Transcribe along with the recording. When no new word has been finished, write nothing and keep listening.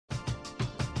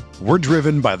We're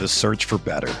driven by the search for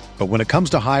better. But when it comes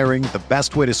to hiring, the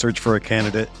best way to search for a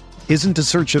candidate isn't to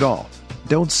search at all.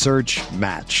 Don't search,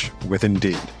 match with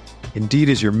Indeed. Indeed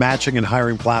is your matching and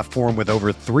hiring platform with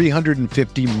over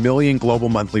 350 million global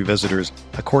monthly visitors,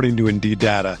 according to Indeed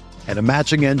data, and a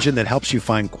matching engine that helps you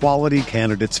find quality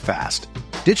candidates fast.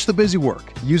 Ditch the busy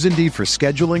work. Use Indeed for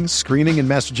scheduling, screening, and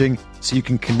messaging so you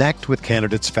can connect with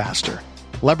candidates faster.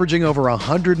 Leveraging over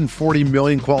 140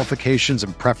 million qualifications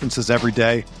and preferences every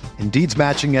day, Indeed's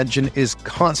matching engine is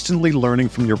constantly learning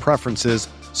from your preferences,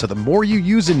 so the more you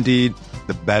use Indeed,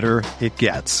 the better it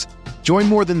gets. Join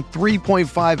more than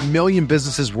 3.5 million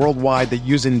businesses worldwide that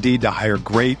use Indeed to hire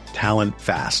great talent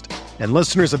fast. And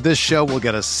listeners of this show will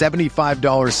get a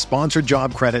 $75 sponsored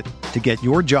job credit to get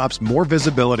your jobs more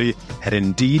visibility at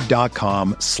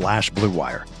Indeed.com/Blue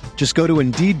Wire. Just go to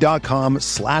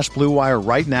Indeed.com/Blue Wire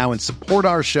right now and support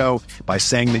our show by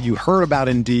saying that you heard about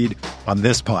Indeed on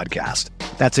this podcast.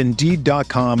 That's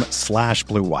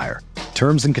Indeed.com/Blue Wire.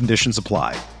 Terms and conditions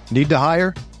apply. Need to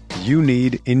hire? You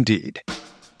need Indeed.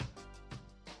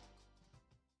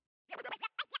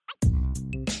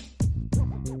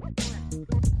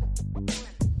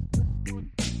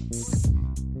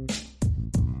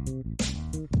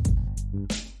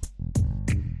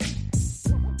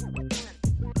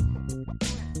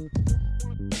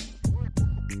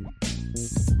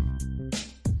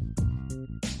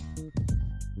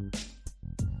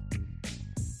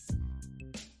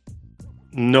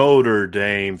 Notre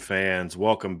Dame fans,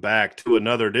 welcome back to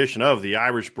another edition of the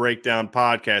Irish Breakdown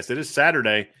Podcast. It is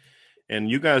Saturday, and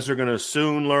you guys are going to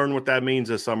soon learn what that means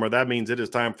this summer. That means it is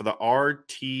time for the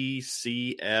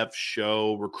RTCF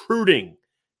show recruiting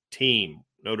team,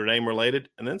 Notre Dame related,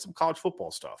 and then some college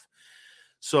football stuff.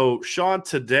 So, Sean,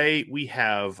 today we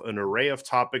have an array of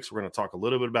topics. We're going to talk a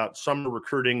little bit about summer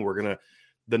recruiting.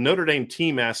 The Notre Dame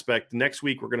team aspect. Next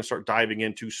week, we're going to start diving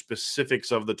into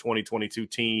specifics of the 2022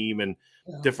 team and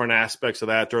different aspects of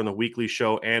that during the weekly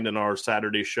show and in our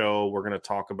Saturday show. We're going to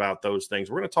talk about those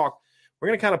things. We're going to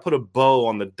kind of put a bow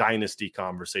on the dynasty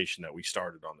conversation that we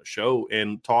started on the show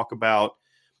and talk about,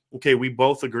 okay, we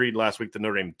both agreed last week that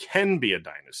Notre Dame can be a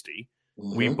dynasty.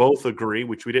 Mm-hmm. We both agree,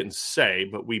 which we didn't say,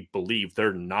 but we believe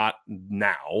they're not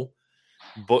now.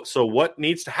 But so what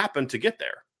needs to happen to get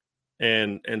there?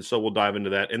 And so we'll dive into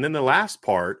that. And then the last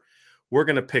part, we're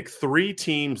going to pick three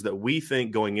teams that we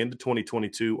think going into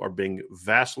 2022 are being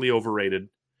vastly overrated.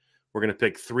 We're going to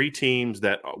pick three teams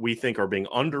that we think are being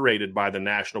underrated by the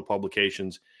national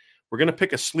publications. We're going to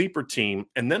pick a sleeper team,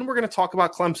 and then we're going to talk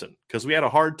about Clemson because we had a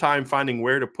hard time finding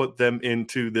where to put them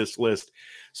into this list.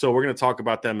 So we're going to talk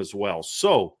about them as well.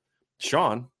 So,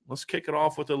 Sean, let's kick it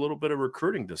off with a little bit of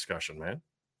recruiting discussion, man.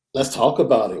 Let's talk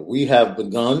about it. We have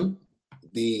begun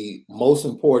the most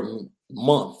important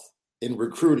month in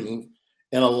recruiting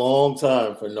in a long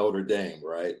time for Notre Dame,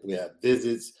 right? We have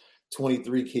visits,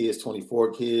 23 kids,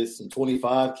 24 kids, and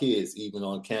 25 kids even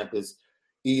on campus,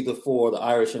 either for the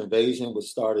Irish Invasion, which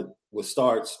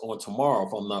starts on tomorrow,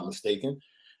 if I'm not mistaken.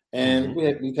 And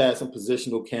we've had some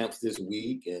positional camps this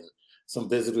week and some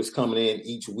visitors coming in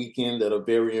each weekend that are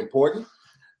very important.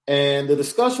 And the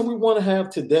discussion we want to have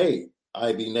today,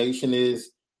 IB Nation,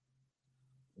 is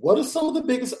what are some of the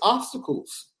biggest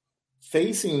obstacles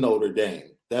facing Notre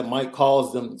Dame that might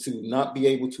cause them to not be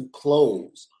able to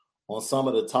close on some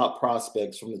of the top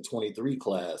prospects from the 23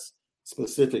 class,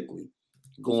 specifically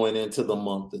going into the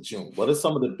month of June? What are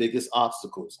some of the biggest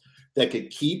obstacles that could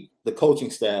keep the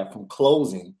coaching staff from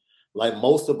closing like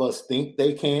most of us think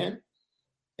they can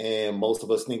and most of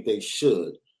us think they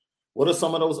should? What are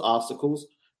some of those obstacles?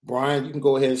 Brian, you can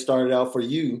go ahead and start it out for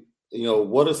you. You know,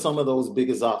 what are some of those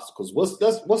biggest obstacles? What's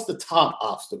the top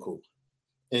obstacle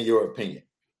in your opinion?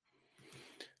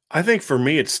 I think for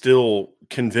me, it's still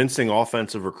convincing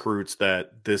offensive recruits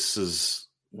that this is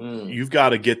you've got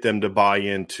to get them to buy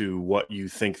into what you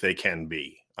think they can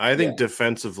be. I think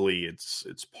defensively, it's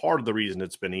part of the reason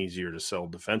it's been easier to sell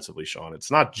defensively, Sean.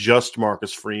 It's not just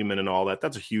Marcus Freeman and all that.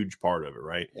 That's a huge part of it,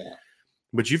 right? Yeah.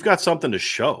 But you've got something to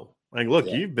show. Like, look,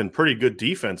 you've been pretty good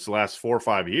defense the last 4 or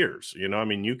 5 years. You know, I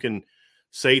mean, you can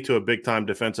say to a big-time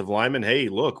defensive lineman, hey,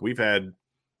 look, we've had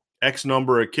X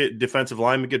number of defensive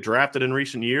linemen get drafted in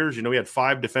recent years. You know, we had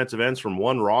 5 defensive ends from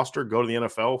one roster go to the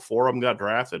NFL. 4 of them got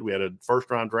drafted. We had a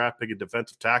first-round draft pick at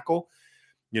defensive tackle.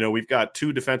 You know, we've got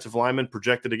 2 defensive linemen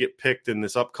projected to get picked in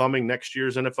this upcoming next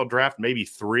year's NFL draft, maybe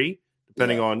 3,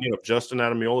 depending on, you know, if Justin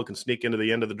Adamiola can sneak into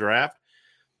the end of the draft.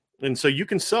 And so you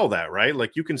can sell that, right?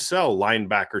 Like you can sell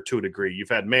linebacker to a degree. You've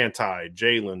had Manti,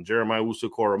 Jalen, Jeremiah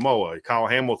Usu-Koramoah, Kyle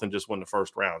Hamilton just won the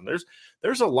first round.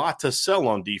 There's a lot to sell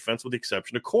on defense with the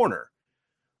exception of corner.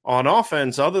 On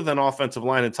offense, other than offensive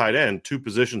line and tight end, two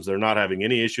positions they're not having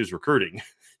any issues recruiting.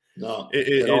 No,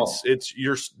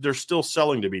 there's still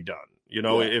selling to be done.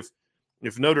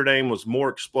 If Notre Dame was more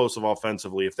explosive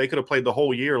offensively, if they could have played the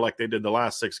whole year like they did the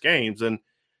last 6 games, then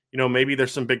maybe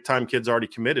there's some big time kids already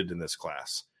committed in this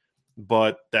class.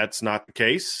 But that's not the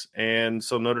case, and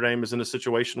so Notre Dame is in a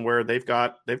situation where they've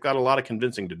got a lot of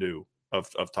convincing to do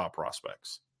of top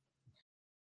prospects.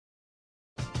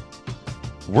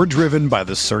 We're driven by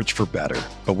the search for better.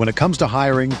 But when it comes to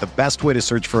hiring, the best way to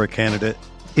search for a candidate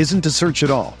isn't to search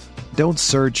at all. Don't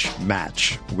search,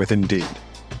 match with Indeed.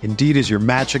 Indeed is your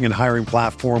matching and hiring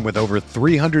platform with over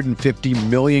 350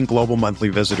 million global monthly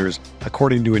visitors,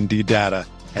 according to Indeed data,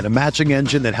 and a matching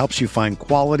engine that helps you find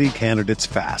quality candidates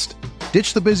fast.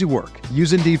 Ditch the busy work.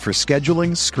 Use Indeed for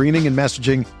scheduling, screening, and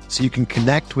messaging so you can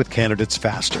connect with candidates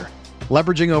faster.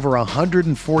 Leveraging over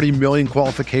 140 million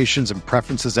qualifications and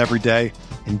preferences every day,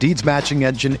 Indeed's matching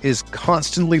engine is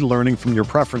constantly learning from your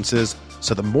preferences,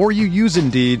 so the more you use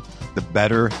Indeed, the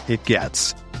better it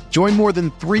gets. Join more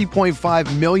than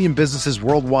 3.5 million businesses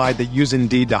worldwide that use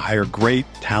Indeed to hire great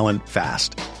talent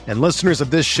fast. And listeners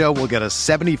of this show will get a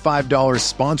 $75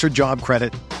 sponsored job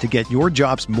credit to get your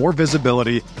jobs more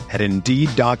visibility at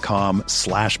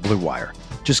Indeed.com/Blue Wire.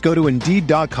 Just go to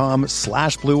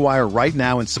Indeed.com/Blue Wire right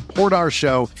now and support our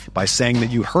show by saying that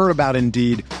you heard about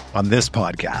Indeed on this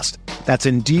podcast. That's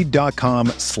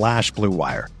Indeed.com/Blue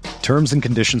Wire. Terms and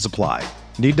conditions apply.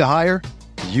 Need to hire?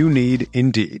 You need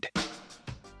Indeed.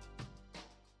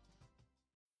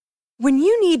 When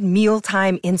you need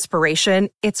mealtime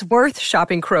inspiration, it's worth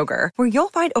shopping Kroger, where you'll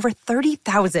find over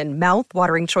 30,000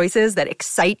 mouth-watering choices that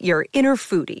excite your inner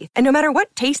foodie. And no matter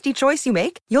what tasty choice you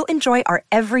make, you'll enjoy our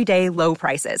everyday low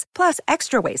prices, plus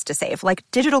extra ways to save, like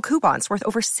digital coupons worth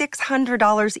over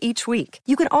 $600 each week.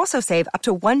 You can also save up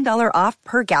to $1 off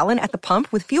per gallon at the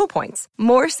pump with fuel points.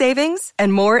 More savings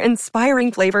and more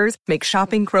inspiring flavors make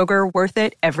shopping Kroger worth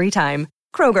it every time.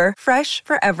 Kroger, fresh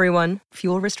for everyone.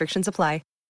 Fuel restrictions apply.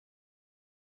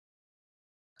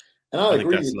 And I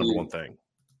think that's the number one thing.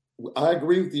 I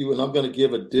agree with you, and I'm going to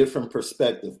give a different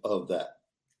perspective of that.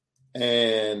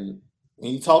 And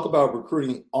when you talk about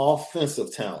recruiting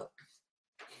offensive talent,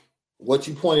 what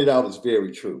you pointed out is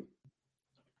very true.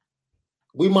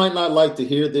 We might not like to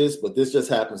hear this, but this just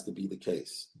happens to be the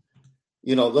case.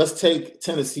 Let's take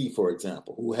Tennessee, for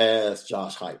example, who has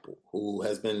Josh Heupel, who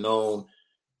has been known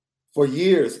for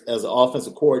years as an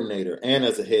offensive coordinator and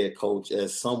as a head coach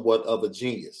as somewhat of a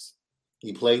genius.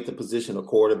 He played the position of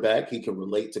quarterback. He can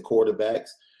relate to quarterbacks.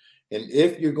 And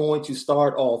if you're going to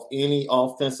start off any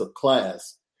offensive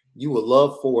class, you would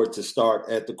love for it to start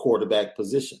at the quarterback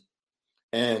position.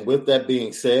 And with that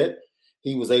being said,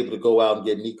 he was able to go out and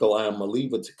get Nico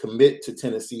Iamaleava to commit to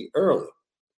Tennessee early.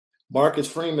 Marcus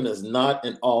Freeman is not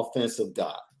an offensive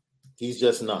guy. He's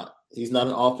just not. He's not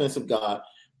an offensive guy,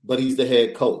 but he's the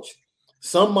head coach.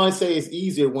 Some might say it's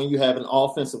easier when you have an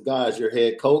offensive guy as your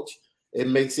head coach. It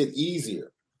makes it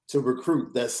easier to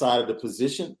recruit that side of the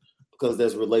position because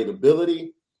there's relatability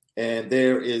and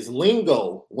there is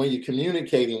lingo when you're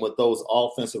communicating with those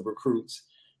offensive recruits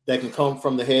that can come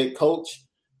from the head coach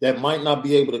that might not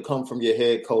be able to come from your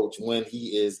head coach when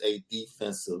he is a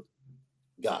defensive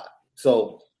guy.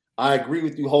 So I agree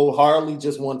with you wholeheartedly.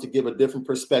 Just wanted to give a different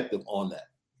perspective on that.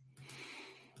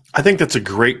 I think that's a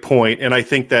great point. And I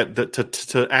think that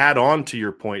to add on to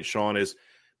your point, Sean,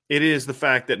 it is the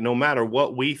fact that no matter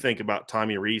what we think about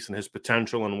Tommy Rees and his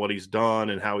potential and what he's done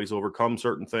and how he's overcome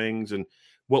certain things and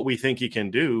what we think he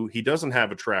can do, he doesn't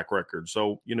have a track record.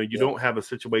 So, you don't have a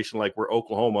situation like where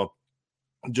Oklahoma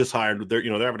just hired, they're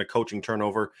having a coaching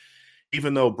turnover.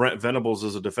 Even though Brent Venables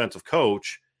is a defensive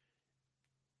coach,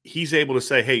 he's able to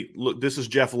say, hey, look, this is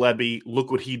Jeff Lebby.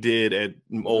 Look what he did at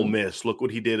Ole Miss. Look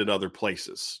what he did at other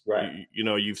places. Right.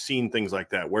 You've seen things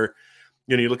like that where,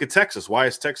 you look at Texas. Why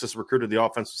has Texas recruited the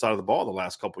offensive side of the ball the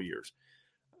last couple of years?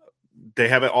 They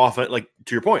have an offense, like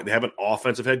to your point, they have an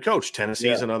offensive head coach. Tennessee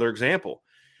is another example.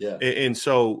 Yeah. And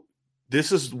so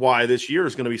this is why this year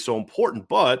is going to be so important.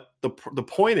 But the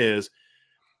point is,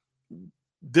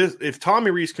 if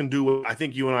Tommy Rees can do what I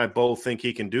think you and I both think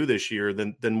he can do this year,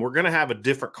 then we're going to have a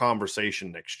different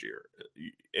conversation next year.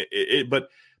 But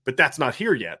that's not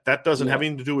here yet. That doesn't have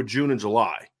anything to do with June and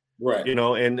July. Right.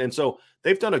 And so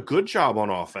they've done a good job on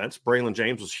offense. Braylon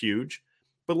James was huge.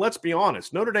 But let's be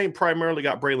honest, Notre Dame primarily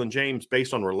got Braylon James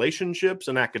based on relationships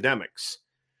and academics,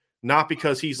 not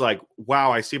because he's like,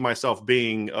 wow, I see myself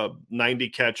being a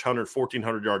 90-catch,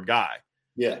 1,400-yard guy.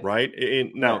 Yeah. Right?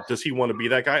 And now, does he want to be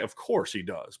that guy? Of course he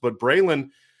does. But Braylon's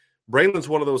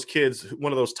one of those kids,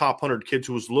 one of those top 100 kids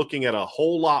who was looking at a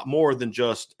whole lot more than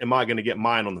just, am I going to get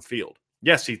mine on the field?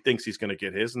 Yes, he thinks he's going to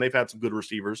get his, and they've had some good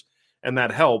receivers, and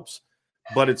that helps.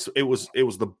 But it was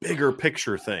the bigger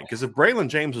picture thing, because if Braylon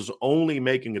James is only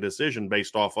making a decision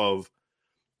based off of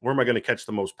where am I going to catch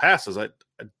the most passes, I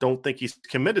don't think he's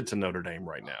committed to Notre Dame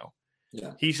right now.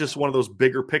 Yeah. He's just one of those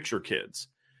bigger picture kids.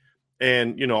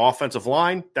 And, offensive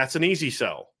line, that's an easy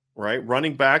sell, right?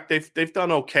 Running back, they've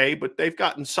done okay, but they've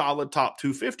gotten solid top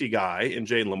 250 guy in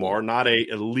Jayden Limar, not a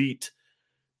elite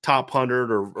top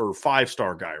 100 or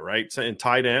 5-star guy, right? So in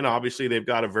tight end, obviously they've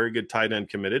got a very good tight end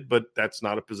committed, but that's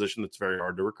not a position that's very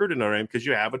hard to recruit in Notre Dame because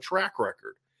you have a track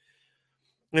record.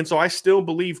 And so I still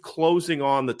believe closing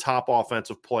on the top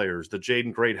offensive players, the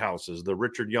Jaden Greathouses, the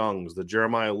Richard Youngs, the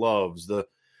Jeremiah Loves, the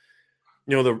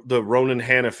Ronan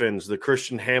Hannafins, the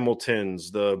Christian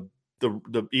Hamiltons, the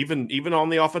even on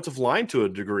the offensive line to a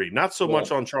degree, not so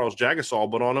much on Charles Jagasaw,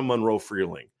 but on a Monroe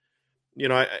Freeling.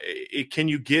 Can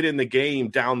you get in the game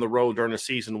down the road during a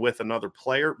season with another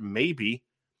player? Maybe.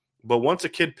 But once a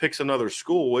kid picks another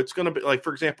school, it's going to be like,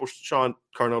 for example, Sean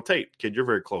Carnell Tate, kid you're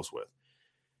very close with.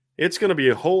 It's going to be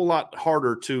a whole lot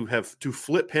harder to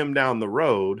flip him down the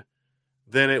road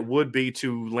than it would be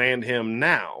to land him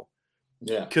now.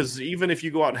 Yeah. Because even if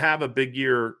you go out and have a big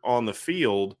year on the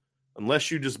field,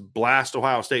 unless you just blast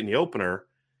Ohio State in the opener,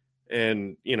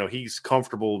 and he's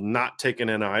comfortable not taking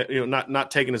NIL,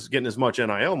 not getting as much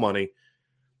NIL money.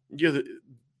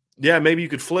 Maybe you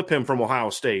could flip him from Ohio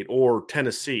State or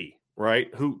Tennessee,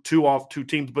 right? Two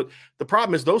teams, but the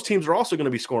problem is those teams are also going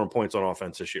to be scoring points on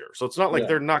offense this year. So it's not like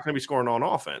they're not going to be scoring on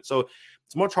offense. So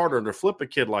it's much harder to flip a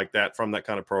kid like that from that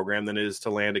kind of program than it is to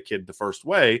land a kid the first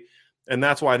way. And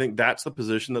that's why I think that's the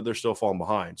position that they're still falling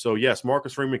behind. So yes,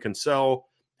 Marcus Freeman can sell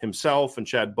himself, and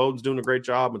Chad Bowden's doing a great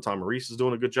job, and Tom Maurice is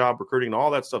doing a good job recruiting, and all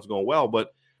that stuff's going well,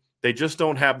 but they just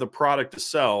don't have the product to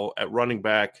sell at running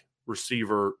back,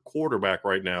 receiver, quarterback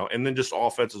right now, and then just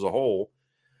offense as a whole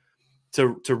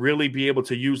to really be able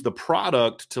to use the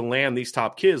product to land these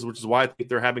top kids, which is why I think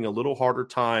they're having a little harder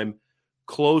time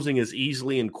closing as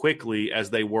easily and quickly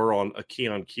as they were on a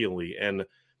Keon Keeley and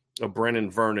a Brennan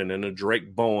Vernon and a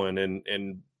Drake Bowen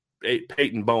and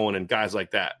Peyton Bowen and guys like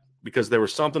that. Because there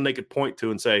was something they could point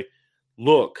to and say,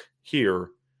 look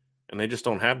here, and they just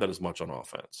don't have that as much on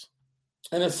offense.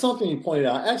 And it's something you pointed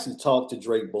out. I actually talked to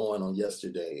Drake Bowen on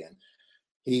yesterday, and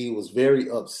he was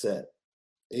very upset.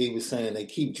 He was saying they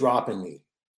keep dropping me,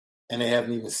 and they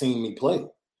haven't even seen me play.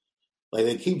 Like,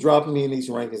 they keep dropping me in these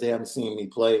rankings. They haven't seen me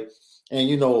play.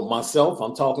 And, myself,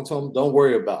 I'm talking to him, don't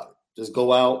worry about it. Just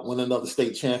go out, win another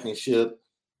state championship.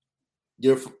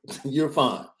 You're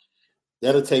fine.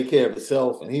 That'll take care of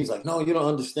itself. And he's like, no, you don't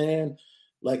understand.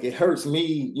 Like, it hurts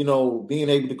me, being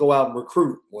able to go out and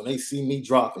recruit when they see me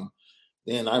dropping.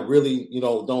 Then I really,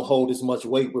 don't hold as much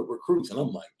weight with recruits. And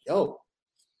I'm like,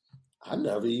 I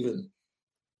never even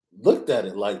looked at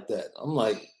it like that. I'm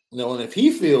like, and if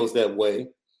he feels that way,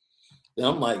 then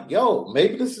I'm like,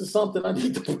 maybe this is something I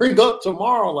need to bring up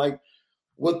tomorrow. Like,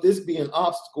 would this be an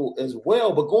obstacle as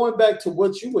well? But going back to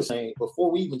what you were saying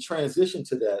before we even transition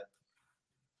to that,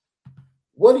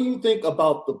 what do you think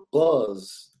about the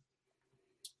buzz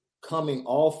coming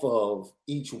off of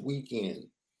each weekend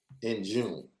in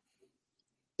June?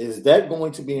 Is that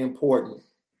going to be important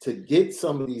to get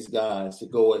some of these guys to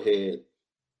go ahead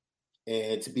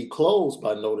and to be closed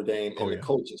by Notre Dame and the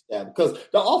coaching staff? Because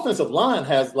the offensive line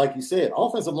has, like you said,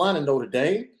 offensive line in Notre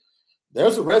Dame,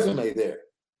 there's a resume there.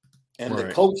 And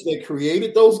the coach that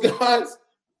created those guys,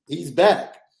 he's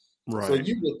back. Right. So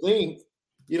you would think,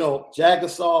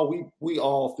 Jagasaw, we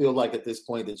all feel like at this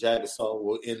point that Jagasaw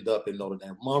will end up in Notre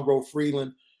Dame. Monroe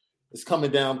Freeland is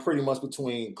coming down pretty much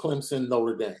between Clemson and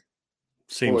Notre Dame.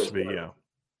 Seems to be, yeah.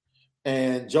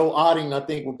 And Joe Otting, I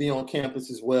think, will be on campus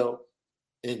as well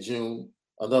in June.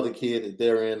 Another kid that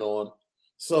they're in on.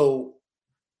 So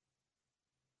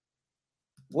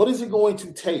what is it going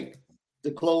to take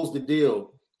to close the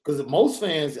deal? Because most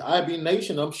fans, IB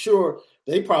Nation, I'm sure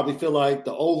they probably feel like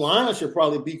the O-line should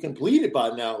probably be completed by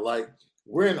now. Like,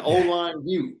 we're in O-line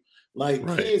view. Like,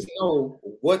 kids know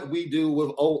what we do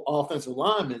with offensive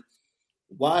linemen.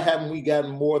 Why haven't we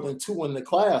gotten more than 2 in the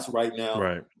class right now?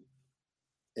 Right.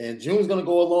 And June's going to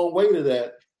go a long way to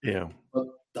that. Yeah. But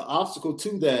the obstacle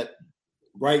to that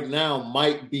right now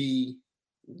might be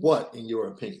what, in your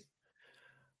opinion?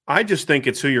 I just think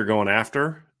it's who you're going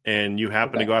after. And you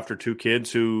happen to go after 2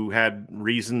 kids who had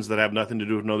reasons that have nothing to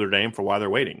do with Notre Dame for why they're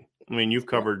waiting. I mean, you've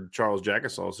covered Charles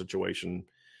Jagasaw's situation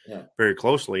very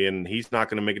closely, and he's not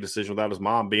going to make a decision without his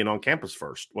mom being on campus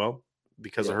first. Well,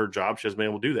 because of her job, she hasn't been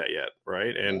able to do that yet,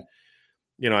 right? And,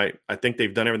 I think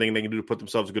they've done everything they can do to put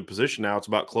themselves in a good position now. It's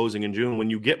about closing in June when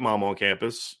you get mom on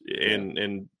campus.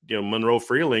 And Monroe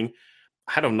Freeling,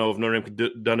 I don't know if Notre Dame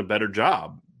could done a better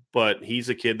job, but he's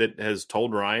a kid that has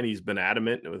told Ryan, he's been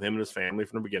adamant with him and his family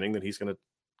from the beginning that he's going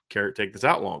to take this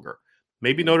out longer.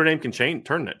 Maybe Notre Dame can change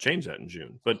that in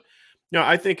June. But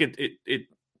I think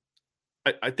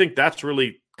I think that's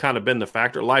really kind of been the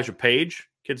factor. Elijah Page,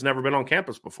 kid's never been on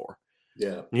campus before.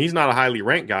 Yeah. He's not a highly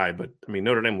ranked guy, but I mean,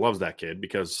 Notre Dame loves that kid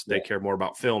because they care more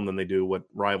about film than they do what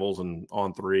Rivals and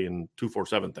On3 and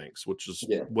 247 thinks, which is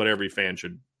what every fan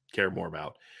should care more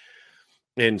about.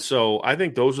 And so I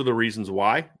think those are the reasons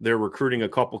why they're recruiting a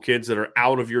couple kids that are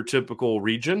out of your typical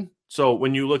region. So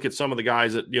when you look at some of the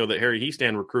guys that, that Harry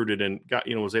Hiestand recruited and got,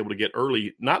 was able to get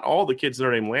early, not all the kids that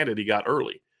Notre Dame landed, he got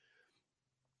early.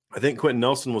 I think Quentin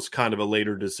Nelson was kind of a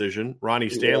later decision. Ronnie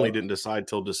Stanley didn't decide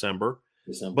till December.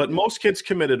 But most kids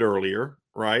committed earlier,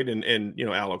 right? And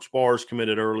Alex Bars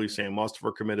committed early, Sam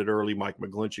Mustipher committed early, Mike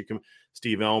McGlinchey,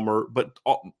 Steve Elmer. But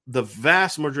the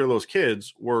vast majority of those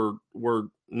kids were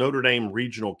Notre Dame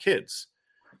regional kids.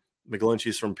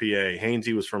 McGlinchey's from PA,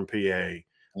 Hainsey was from PA,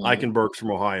 Eichenberg's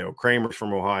from Ohio, Kramer's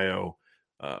from Ohio,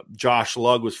 Josh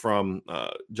Lugg is from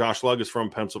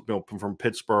Pennsylvania, from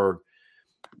Pittsburgh.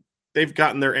 They've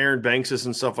gotten their Aaron Bankses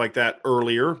and stuff like that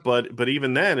earlier, but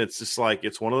even then, it's just like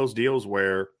it's one of those deals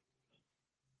where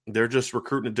they're just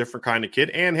recruiting a different kind of kid.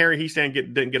 And Harry Hiestand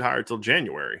didn't get hired till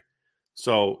January,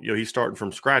 so he's starting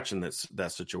from scratch in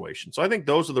that situation. So I think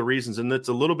those are the reasons, and it's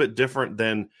a little bit different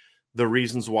than the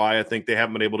reasons why I think they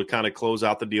haven't been able to kind of close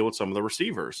out the deal with some of the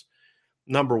receivers.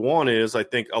 Number one is I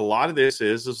think a lot of this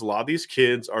is a lot of these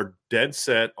kids are dead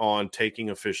set on taking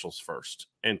officials first,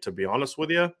 and to be honest with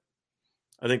you,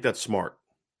 I think that's smart.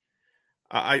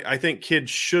 I think kids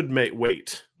should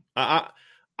wait.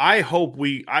 I hope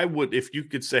I would, if you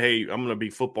could say, hey, I'm going to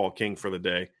be football king for the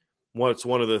day. What's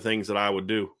one of the things that I would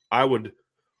do? I would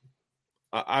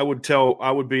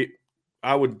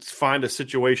find a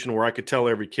situation where I could tell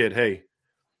every kid, hey,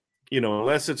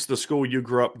 unless it's the school you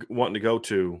grew up wanting to go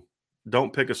to,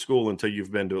 don't pick a school until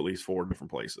you've been to at least 4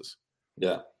 different places.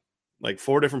 Yeah. Like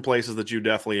 4 different places that you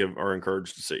definitely are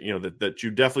encouraged to see, that you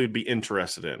definitely would be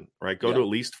interested in, right? Go to at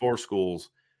least 4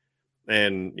 schools.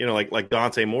 And, like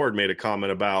Dante Moore had made a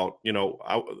comment about,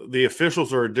 the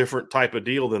officials are a different type of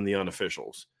deal than the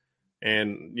unofficials.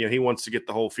 And, he wants to get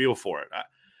the whole feel for it.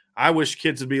 I wish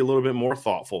kids would be a little bit more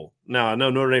thoughtful. Now, I know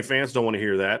Notre Dame fans don't want to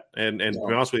hear that. And to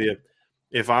be honest with you,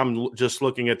 if I'm just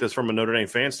looking at this from a Notre Dame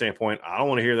fan standpoint, I don't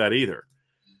want to hear that either.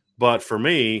 But for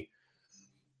me,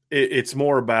 it's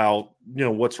more about,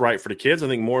 what's right for the kids. I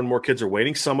think more and more kids are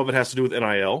waiting. Some of it has to do with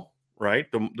NIL,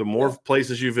 right? The more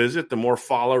places you visit, the more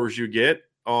followers you get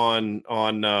on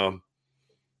the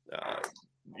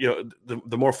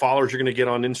more followers you're going to get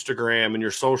on Instagram and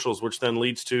your socials, which then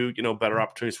leads to, better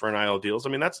opportunities for NIL deals. I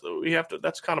mean, that's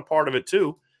kind of part of it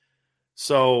too.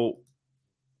 So,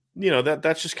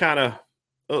 that's just kind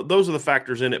of, those are the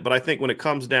factors in it. But I think when it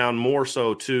comes down more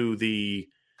so to the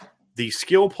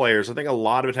skill players, I think a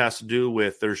lot of it has to do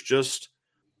with there's just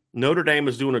Notre Dame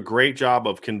is doing a great job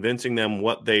of convincing them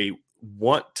what they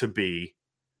want to be,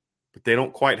 but they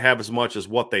don't quite have as much as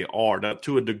what they are. Now,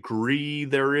 to a degree,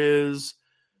 there is,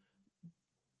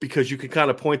 because you can kind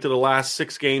of point to the last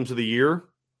 6 games of the year,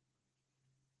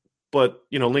 but,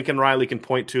 Lincoln Riley can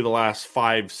point to the last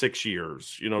 5-6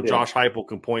 years. Josh Heupel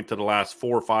can point to the last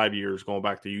 4 or 5 years going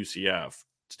back to UCF.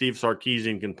 Steve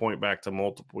Sarkisian can point back to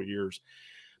multiple years.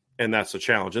 And that's the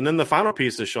challenge. And then the final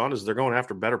piece of Sean is they're going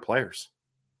after better players.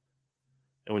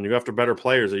 And when you go after better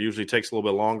players, it usually takes a little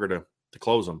bit longer to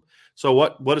close them. So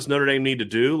what does Notre Dame need to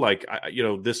do? Like,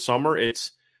 this summer,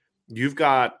 you've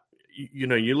got,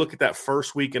 you look at that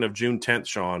first weekend of June 10th,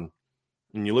 Sean,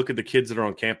 and you look at the kids that are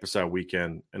on campus that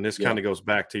weekend, and this kind of goes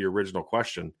back to your original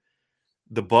question.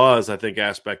 The buzz, I think,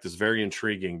 aspect is very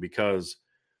intriguing because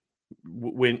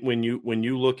when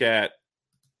you look at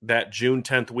that June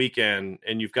 10th weekend,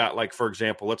 and you've got, like, for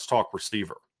example, let's talk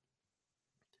receiver.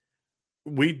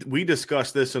 We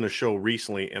discussed this in a show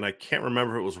recently, and I can't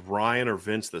remember if it was Ryan or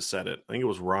Vince that said it. I think it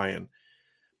was Ryan.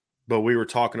 But we were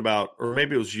talking about, or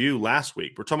maybe it was you last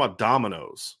week. We're talking about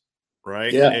dominoes,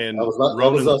 right? Yeah, and that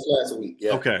was us last week.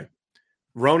 Yeah. Okay.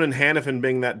 Ronan Hannafin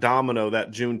being that domino that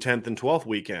June 10th and 12th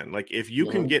weekend. Like, if you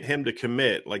can get him to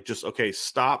commit, like, just, okay,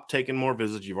 stop taking more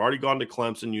visits. You've already gone to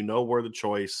Clemson. We're the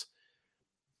choice.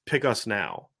 Pick us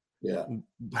now. Yeah.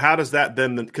 How does that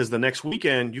then? Because the next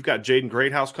weekend you've got Jaden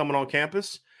Greathouse coming on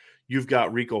campus, you've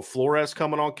got Rico Flores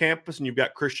coming on campus, and you've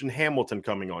got Christian Hamilton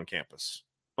coming on campus.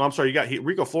 Oh, I'm sorry, you got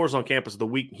Rico Flores on campus the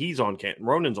week he's on campus.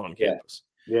 Ronan's on campus.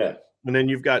 Yeah. And then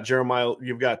you've got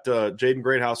Jaden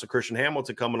Greathouse and Christian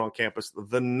Hamilton coming on campus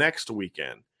the next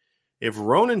weekend. If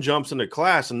Ronan jumps into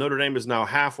class and Notre Dame is now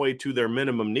halfway to their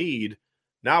minimum need,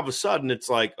 Now, all of a sudden, it's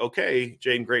like, okay,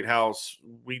 Jaden Greathouse,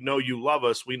 we know you love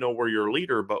us. We know we're your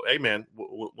leader, but hey, man,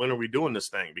 when are we doing this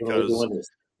thing? Because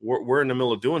we're in the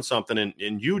middle of doing something,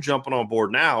 and you jumping on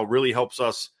board now really helps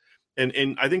us.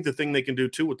 And I think the thing they can do,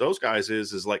 too, with those guys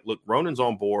is like, look, Ronan's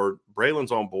on board,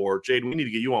 Braylon's on board. Jaden, we need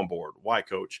to get you on board. Why,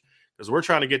 Coach? Because we're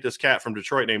trying to get this cat from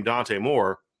Detroit named Dante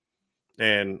Moore,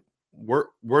 and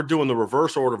we're doing the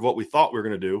reverse order of what we thought we were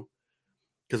going to do,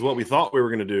 because what we thought we were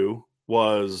going to do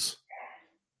was –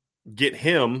 get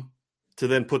him to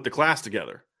then put the class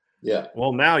together. Yeah.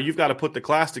 Well, now you've got to put the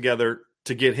class together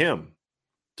to get him,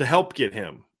 to help get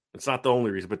him. It's not the only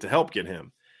reason, but to help get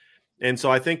him. And so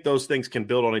I think those things can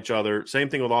build on each other. Same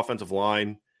thing with offensive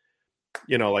line.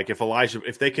 You know, like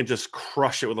if they can just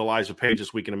crush it with Elijah Page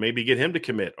this weekend and maybe get him to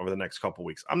commit over the next couple of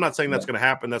weeks. I'm not saying that's going to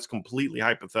happen. That's completely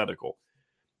hypothetical.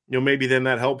 You know, maybe then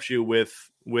that helps you with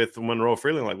Monroe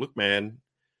Freeland. Like, look, man,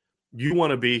 you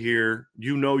want to be here.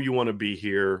 You know you want to be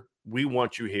here. We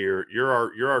want you here. You're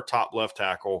our top left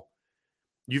tackle.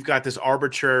 You've got this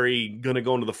arbitrary going to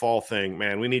go into the fall thing,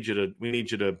 man. We need you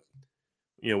to,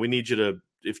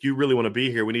 if you really want to be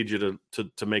here, we need you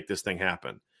to make this thing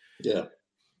happen. Yeah.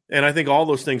 And I think all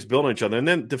those things build on each other. And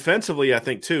then defensively, I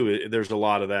think too, there's a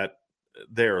lot of that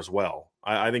there as well.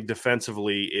 I think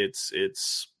defensively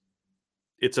it's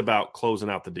about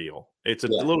closing out the deal. It's a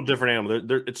little different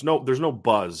animal. There's no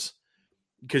buzz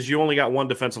because you only got one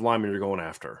defensive lineman you're going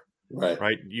after.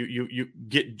 Right. You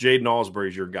get Jaden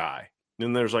Alsbury's your guy.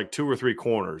 Then there's like 2 or 3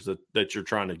 corners that you're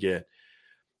trying to get.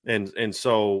 And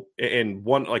so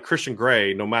one like Christian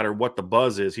Gray, no matter what the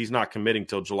buzz is, he's not committing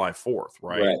till July 4th,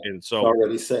 right? And so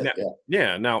already said,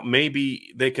 now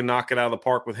maybe they can knock it out of the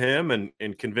park with him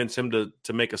and convince him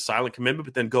to make a silent commitment,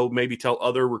 but then go maybe tell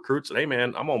other recruits that, hey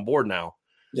man, I'm on board now.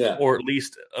 Yeah. Or at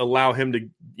least allow him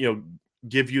to,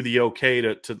 give you the okay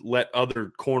to let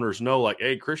other corners know, like,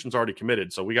 hey, Christian's already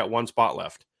committed, so we got one spot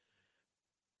left.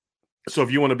 So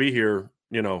if you want to be here,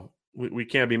 we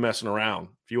can't be messing around.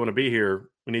 If you want to be here,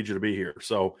 we need you to be here.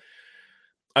 So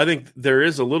I think there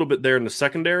is a little bit there in the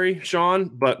secondary, Sean,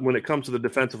 but when it comes to the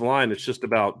defensive line, it's just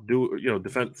about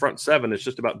defense front 7. It's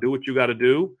just about do what you got to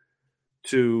do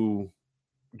to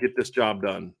get this job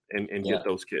done and get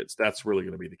those kids. That's really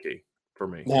going to be the key for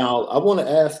me. Now, I want to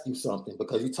ask you something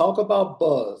because you talk about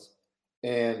buzz,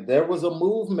 and there was a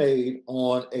move made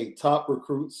on a top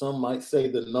recruit. Some might say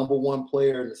the number 1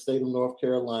 player in the state of North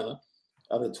Carolina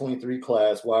out of the 23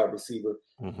 class, wide receiver,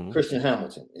 Christian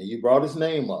Hamilton. And you brought his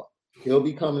name up. He'll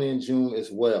be coming in June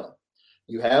as well.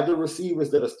 You have the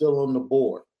receivers that are still on the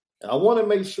board. And I want to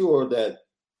make sure that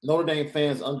Notre Dame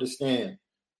fans understand,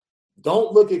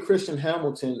 don't look at Christian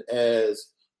Hamilton as,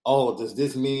 does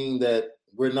this mean that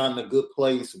we're not in a good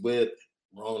place with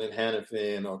Ronan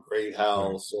Hannafin or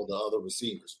Greathouse or the other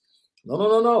receivers?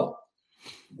 No.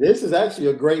 This is actually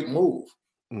a great move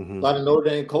by the Notre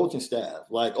Dame coaching staff.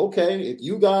 Like, okay, if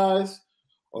you guys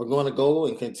are going to go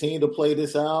and continue to play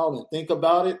this out and think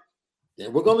about it,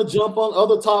 then we're going to jump on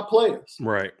other top players.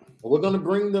 Right. We're going to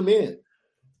bring them in.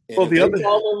 And well, if they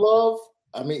fall in love,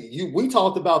 I mean, we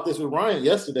talked about this with Ryan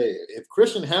yesterday. If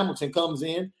Christian Hamilton comes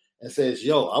in and says,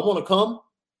 yo, I want to come,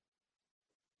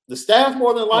 the staff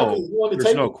more than likely is going to take it.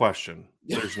 There's no question.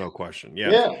 There's no question.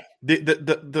 Yeah.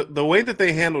 The way that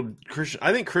they handled Christian,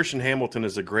 I think Christian Hamilton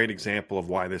is a great example of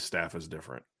why this staff is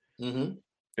different. And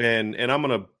I'm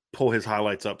going to pull his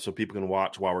highlights up so people can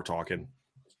watch while we're talking.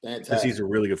 Fantastic. Because he's a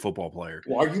really good football player.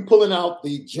 Well, are you pulling out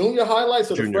the junior highlights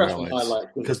or the freshman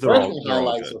highlights? Because the freshman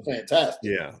highlights are fantastic.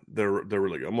 Yeah, they're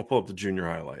really good. I'm gonna pull up the junior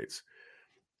highlights.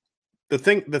 The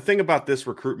thing about this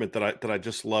recruitment that I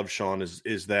just love, Sean,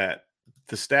 is that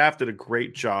the staff did a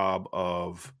great job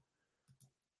of.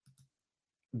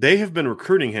 They have been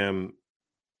recruiting him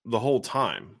the whole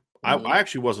time. I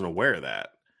actually wasn't aware of that.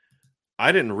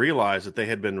 I didn't realize that they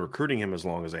had been recruiting him as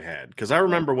long as they had. Because I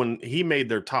remember when he made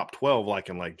their top 12,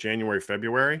 in January,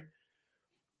 February.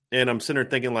 And I'm sitting there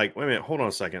thinking, wait a minute, hold on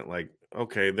a second.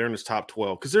 Okay, they're in his top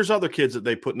 12. Because there's other kids that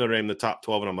they put Notre Dame in the top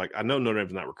 12. And I'm like, I know Notre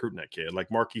Dame's not recruiting that kid.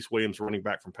 Like Marquise Williams, running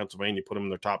back from Pennsylvania, put him in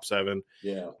their top 7.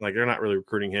 Yeah. They're not really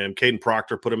recruiting him. Caden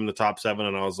Proctor put him in the top 7.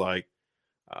 And I was like,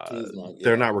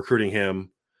 they're not recruiting him.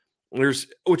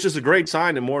 Which is a great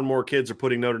sign that more and more kids are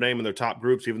putting Notre Dame in their top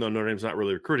groups, even though Notre Dame's not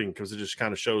really recruiting, because it just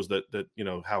kind of shows that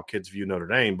how kids view Notre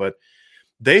Dame. But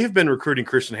they have been recruiting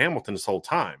Christian Hamilton this whole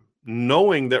time,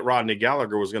 knowing that Rodney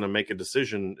Gallagher was going to make a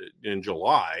decision in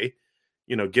July,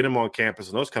 get him on campus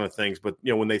and those kind of things. But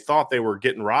when they thought they were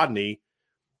getting Rodney,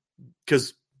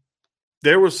 because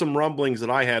there was some rumblings that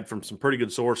I had from some pretty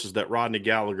good sources that Rodney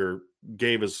Gallagher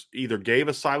gave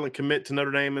a silent commit to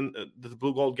Notre Dame in the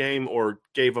Blue Gold game, or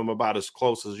gave them about as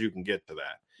close as you can get to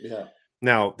that. Yeah.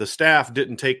 Now, the staff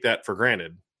didn't take that for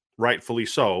granted, rightfully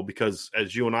so, because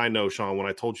as you and I know, Sean, when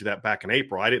I told you that back in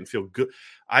April, I didn't feel good.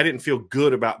 I didn't feel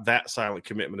good about that silent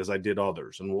commitment as I did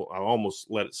others, and I almost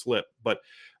let it slip. But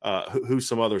who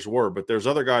some others were, but there's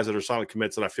other guys that are silent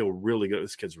commits that I feel really good.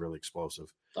 This kid's really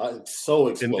explosive. It's so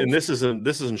explosive. And this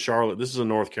isn't Charlotte. This is in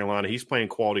North Carolina. He's playing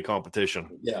quality competition.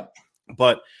 Yeah.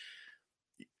 But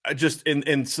I just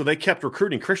and so they kept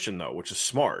recruiting Christian though, which is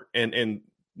smart. And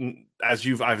as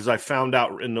I found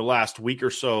out in the last week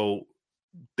or so,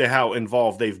 how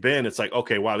involved they've been, it's like,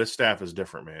 okay, wow, this staff is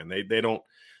different, man. They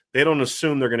don't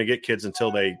assume they're going to get kids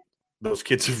until they've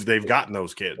gotten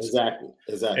those kids. Exactly.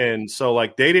 And so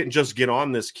like they didn't just get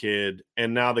on this kid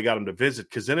and now they got him to visit,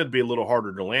 because then it'd be a little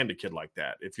harder to land a kid like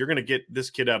that. If you're going to get this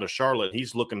kid out of Charlotte,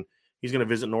 he's going to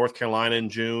visit North Carolina in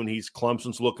June.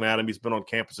 Clemson's looking at him. He's been on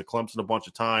campus at Clemson a bunch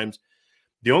of times.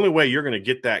 The only way you're going to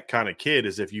get that kind of kid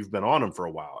is if you've been on him for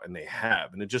a while, and they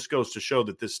have. And it just goes to show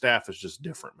that this staff is just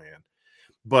different, man.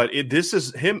 But this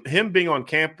is him being on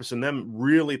campus and them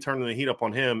really turning the heat up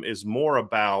on him is more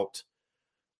about,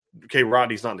 okay,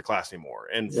 Rodney's not in the class anymore.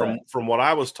 And from what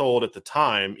I was told at the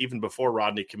time, even before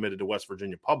Rodney committed to West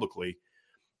Virginia publicly,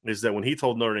 is that when he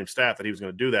told Notre Dame staff that he was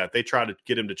going to do that, they tried to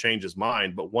get him to change his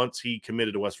mind. But once he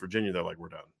committed to West Virginia, they're like, we're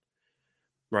done.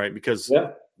 Right? Because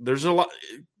there's a lot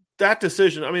 – that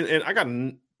decision – I mean,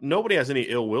 and nobody has any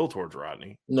ill will towards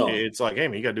Rodney. No. It's like, hey,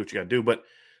 man, you got to do what you got to do. But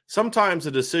sometimes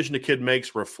the decision a kid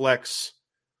makes reflects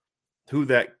who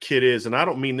that kid is. And I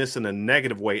don't mean this in a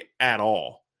negative way at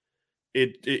all.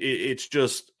 It's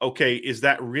just, okay, is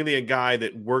that really a guy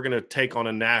that we're going to take on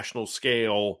a national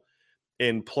scale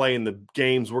and play in the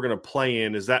games we're going to play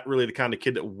in? Is that really the kind of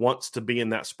kid that wants to be in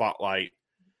that spotlight,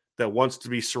 that wants to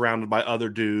be surrounded by other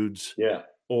dudes? Yeah.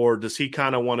 Or does he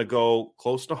kind of want to go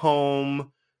close to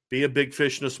home, be a big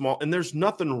fish in a small? And there's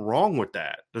nothing wrong with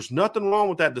that. There's nothing wrong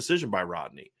with that decision by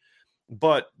Rodney.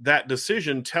 But that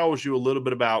decision tells you a little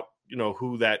bit about,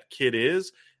 who that kid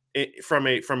is from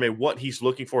a what he's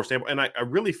looking for standpoint. And I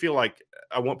really feel like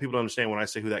I want people to understand when I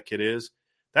say who that kid is.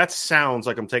 That sounds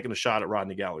like I'm taking a shot at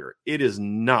Rodney Gallagher. It is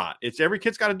not. It's every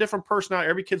kid's got a different personality.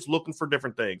 Every kid's looking for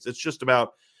different things. It's just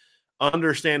about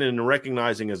understanding and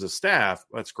recognizing as a staff.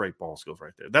 That's great ball skills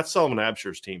right there. That's Sullivan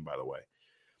Absher's team, by the way,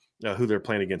 who they're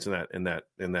playing against in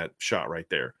that shot right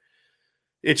there.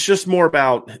 It's just more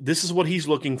about, this is what he's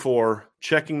looking for,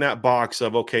 checking that box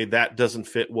of, okay, that doesn't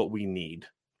fit what we need.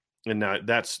 And now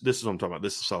this is what I'm talking about.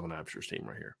 This is Sullivan Absher's team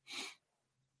right here.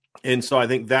 And so I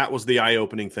think that was the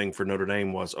eye-opening thing for Notre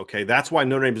Dame was, okay, that's why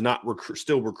Notre Dame's not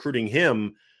still recruiting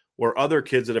him, where other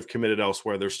kids that have committed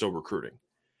elsewhere, they're still recruiting.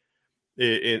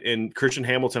 And Christian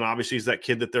Hamilton, obviously, is that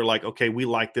kid that they're like, okay, we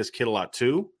like this kid a lot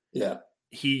too. Yeah.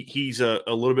 He's a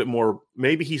little bit more,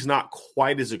 maybe he's not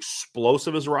quite as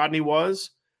explosive as Rodney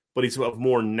was, but he's a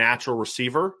more natural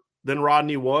receiver than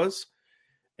Rodney was.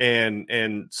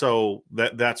 And so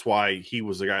that's why he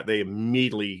was the guy. They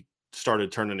immediately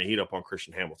started turning the heat up on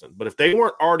Christian Hamilton. But if they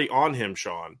weren't already on him,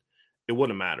 Sean, it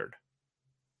wouldn't have mattered.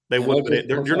 They would.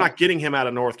 You're not getting him out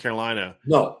of North Carolina,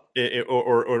 no,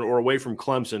 or away from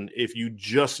Clemson if you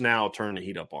just now turn the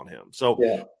heat up on him. So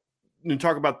you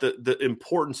talk about the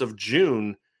importance of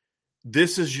June.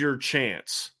 This is your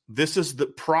chance. This is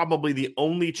probably the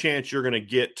only chance you're going to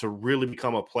get to really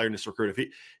become a player in this recruit.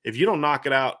 If you don't knock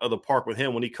it out of the park with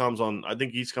him when he comes on, I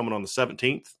think he's coming on the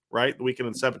 17th, right? The weekend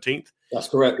of the 17th. That's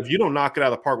correct. If you don't knock it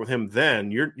out of the park with him,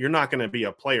 then you're not going to be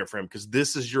a player for him, because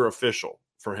this is your official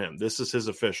for him. This is his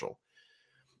official.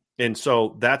 And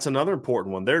so that's another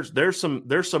important one. There's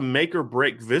some make or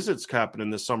break visits happening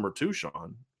this summer too,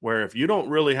 Sean, where if you don't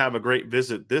really have a great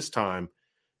visit this time,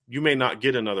 you may not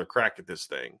get another crack at this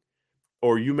thing.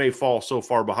 Or you may fall so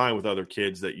far behind with other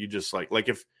kids that you just like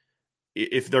if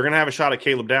they're going to have a shot at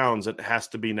Caleb Downs, it has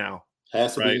to be now.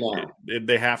 Has to be now.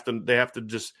 They have to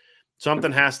just,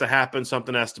 something has to happen.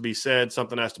 Something has to be said.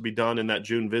 Something has to be done in that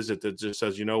June visit that just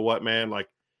says, you know what, man, like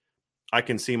I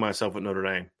can see myself at Notre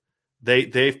Dame.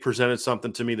 They've presented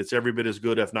something to me that's every bit as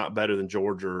good, if not better, than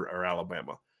Georgia or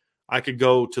Alabama. I could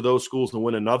go to those schools and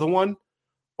win another one,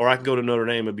 or I can go to Notre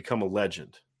Dame and become a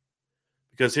legend.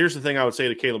 Because here's the thing I would say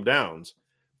to Caleb Downs.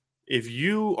 If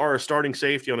you are a starting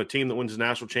safety on a team that wins a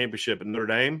national championship at Notre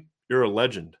Dame, you're a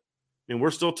legend. I mean,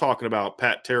 we're still talking about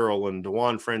Pat Terrell and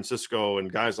DeJuan Francisco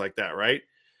and guys like that, right?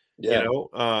 Yeah.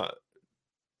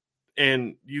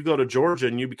 And you go to Georgia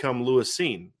and you become Lewis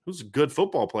Cine, who's a good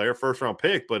football player, first-round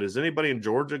pick, but is anybody in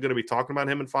Georgia going to be talking about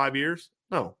him in 5 years?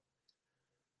 No.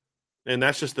 And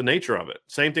that's just the nature of it.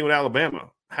 Same thing with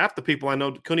Alabama. Half the people I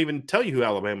know couldn't even tell you who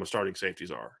Alabama's starting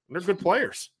safeties are. They're good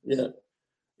players. Yeah.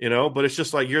 But it's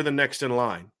just like you're the next in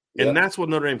line. And that's what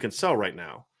Notre Dame can sell right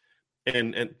now.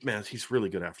 And man, he's really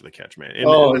good after the catch, man.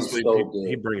 And he's so good.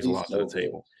 He brings a lot to the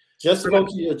table. Just to go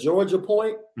to your Georgia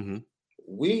point, mm-hmm.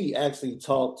 we actually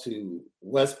talked to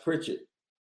Wes Pritchett,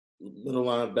 middle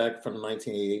linebacker from the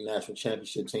 1988 National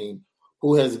Championship team,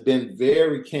 who has been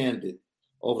very candid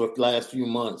over the last few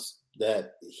months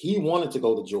that he wanted to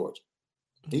go to Georgia.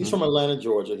 He's from Atlanta,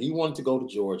 Georgia. He wanted to go to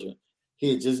Georgia.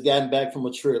 He had just gotten back from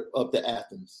a trip up to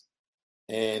Athens,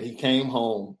 and he came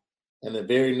home. And the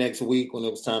very next week, when it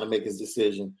was time to make his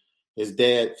decision, his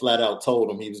dad flat out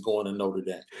told him he was going to Notre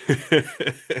Dame.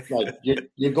 Like,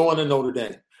 you're going to Notre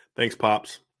Dame. Thanks,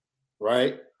 Pops.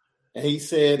 Right? And he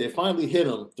said it finally hit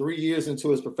him 3 years into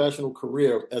his professional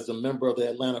career as a member of the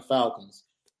Atlanta Falcons.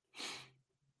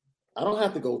 I don't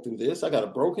have to go through this. I got a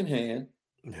broken hand.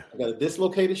 Yeah. I got a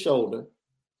dislocated shoulder.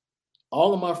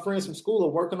 All of my friends from school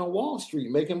are working on Wall Street,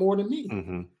 making more than me.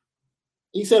 Mm-hmm.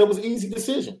 He said it was an easy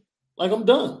decision. Like, I'm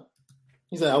done.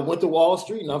 He said, I went to Wall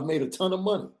Street and I've made a ton of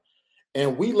money.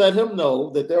 And we let him know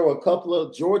that there were a couple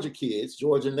of Georgia kids,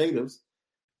 Georgia natives,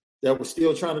 that were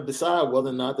still trying to decide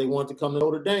whether or not they wanted to come to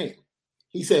Notre Dame.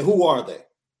 He said, who are they?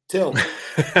 Tell me.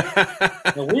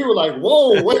 And we were like,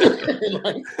 whoa, wait a minute.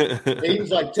 Like, and he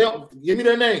was like, give me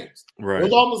their names. Right. It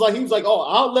was almost like he was like, oh,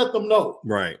 I'll let them know.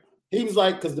 Right. He was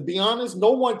like, because to be honest,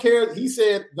 no one cares. He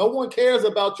said, no one cares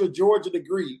about your Georgia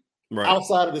degree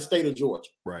outside of the state of Georgia.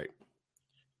 Right.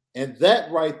 And that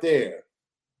right there,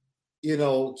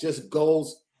 just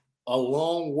goes a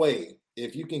long way.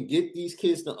 If you can get these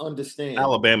kids to understand.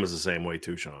 Alabama's the same way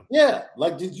too, Sean. Yeah.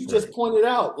 Like, did you just point it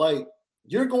out? Like,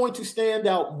 you're going to stand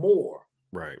out more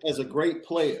as a great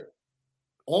player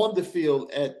on the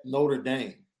field at Notre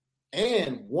Dame.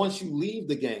 And once you leave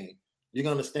the game, you're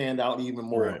going to stand out even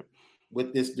more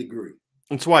with this degree.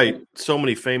 That's why so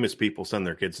many famous people send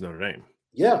their kids to Notre Dame.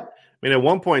 Yeah. I mean, at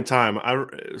one point in time,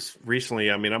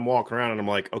 I'm walking around and I'm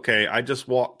like, okay, I just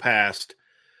walked past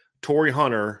Torrey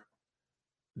Hunter,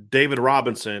 David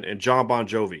Robinson, and John Bon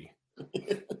Jovi.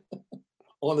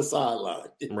 On the sideline.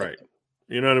 Right.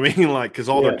 You know what I mean? Like, because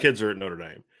all their kids are at Notre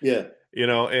Dame. Yeah.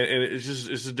 And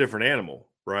it's a different animal,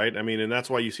 right? I mean, and that's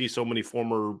why you see so many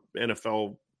former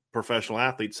NFL professional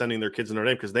athletes sending their kids to Notre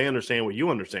Dame because they understand what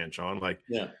you understand, Sean.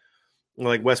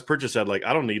 Like Wes Pritchett said, like,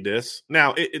 I don't need this.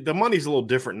 Now, the money's a little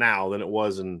different now than it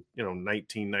was in,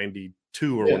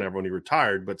 1992 or whenever when he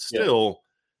retired, but still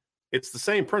it's the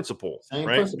same principle,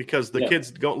 right? Because the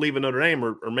kids don't leave Notre Dame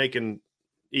are making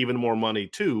even more money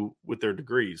too with their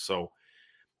degrees. So,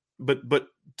 but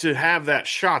to have that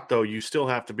shot though, you still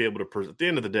have to be able to at the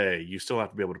end of the day, you still have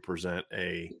to be able to present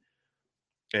a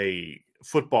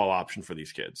football option for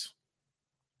these kids.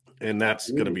 And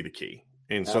that's going to be the key.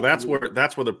 And so that's where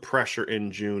the pressure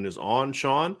in June is on,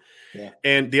 Sean. Yeah.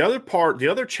 And the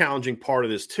other challenging part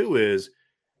of this too is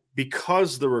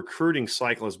because the recruiting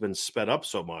cycle has been sped up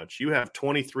so much, you have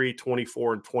 23,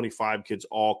 24, and 25 kids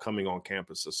all coming on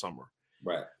campus this summer.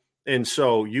 Right. And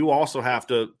so you also have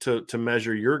to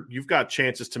measure you've got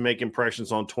chances to make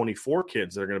impressions on 24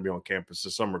 kids that are going to be on campus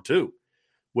this summer too,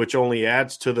 which only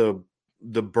adds to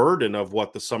the burden of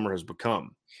what the summer has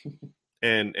become.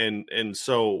 And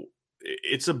so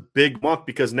it's a big month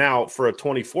because now for a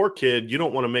 24 kid, you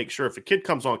don't want to make sure if a kid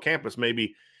comes on campus,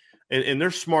 maybe, and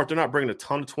they're smart, they're not bringing a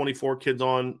ton of 24 kids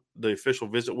on the official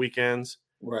visit weekends.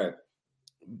 Right.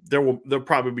 There'll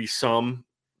probably be some,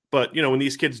 but when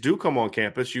these kids do come on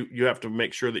campus, you have to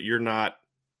make sure that you're not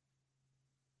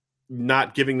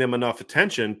giving them enough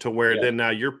attention to where then now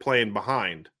you're playing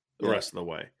behind the rest of the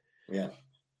way. Yeah.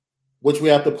 Which we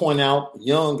have to point out,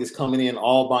 Young is coming in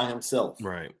all by himself.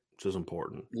 Right. Which is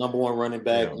important. Number one running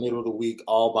back, middle of the week,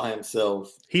 all by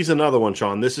himself. He's another one,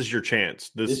 Sean. This is your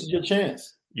chance. This is your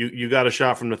chance. You got a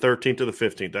shot from the 13th to the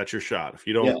 15th. That's your shot. If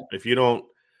you don't,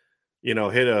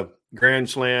 hit a grand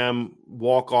slam,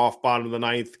 walk off bottom of the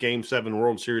ninth, Game 7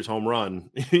 World Series home run,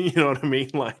 you know what I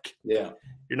mean? Like, you're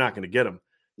not going to get them,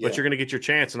 but you're going to get your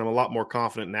chance. And I'm a lot more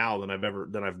confident now than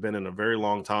I've been in a very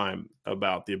long time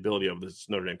about the ability of this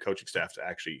Notre Dame coaching staff to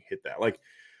actually hit that. Like,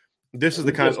 this is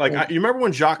the kind of you remember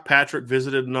when Jacques Patrick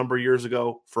visited a number of years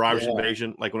ago for Irish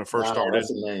Invasion, like when it first started. That's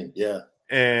the name,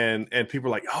 And people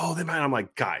were like, oh, they might. I'm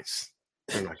like, guys,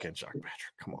 they're not getting Jacques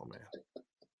Patrick. Come on, man.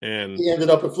 And he ended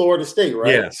up at Florida State,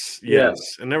 right? Yes. Yeah.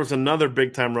 And there was another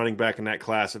big time running back in that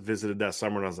class that visited that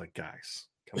summer, and I was like, guys,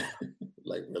 come on,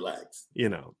 like relax. They're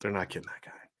not getting that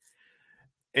guy.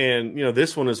 And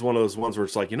this one is one of those ones where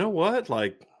it's like, you know what?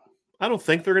 Like, I don't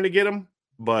think they're going to get him,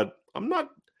 but I'm not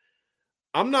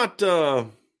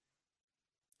writing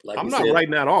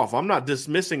that off. I'm not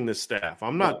dismissing this staff.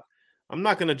 I'm not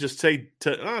going to just say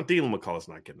Dylan McCullough's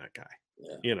not getting that guy.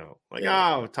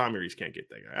 Tommy Rees can't get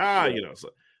that guy. So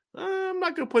I'm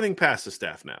not going to put anything past the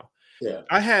staff now.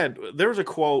 Yeah. There was a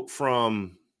quote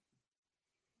from,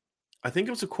 I think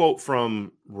it was a quote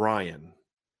from Ryan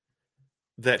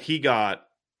that he got.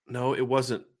 No, it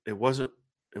wasn't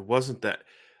that.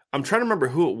 I'm trying to remember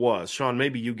who it was. Sean,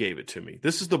 maybe you gave it to me.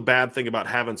 This is the bad thing about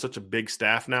having such a big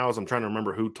staff now is I'm trying to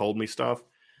remember who told me stuff.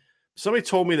 Somebody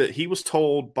told me that he was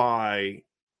told by,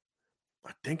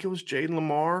 I think it was Jaden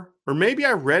Lamar, or maybe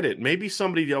I read it. Maybe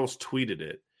somebody else tweeted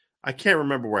it. I can't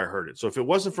remember where I heard it. So if it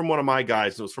wasn't from one of my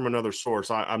guys, it was from another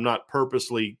source. I'm not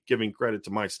purposely giving credit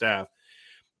to my staff.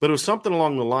 But it was something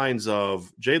along the lines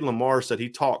of Jaden Lamar said he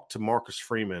talked to Marcus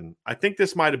Freeman. I think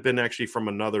this might have been actually from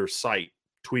another site,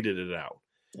 tweeted it out.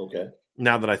 Okay.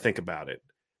 Now that I think about it.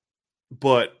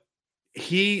 But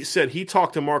he said he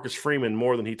talked to Marcus Freeman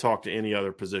more than he talked to any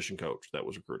other position coach that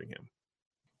was recruiting him.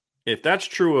 If that's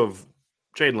true of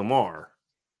Jaden Lamar,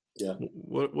 yeah,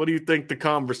 what do you think the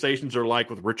conversations are like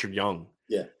with Richard Young?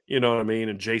 Yeah. You know what I mean?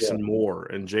 And Jason Moore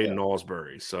and Jaden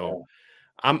Osbury. So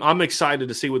I'm excited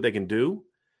to see what they can do.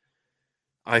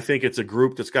 I think it's a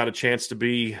group that's got a chance to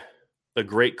be a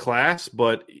great class,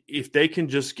 but if they can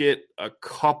just get a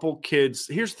couple kids,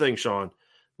 here's the thing, Sean,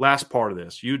 last part of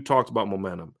this, you talked about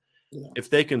momentum. Yeah. If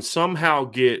they can somehow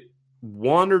get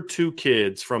one or two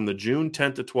kids from the June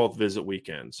 10th to 12th visit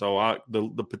weekend. So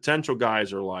the potential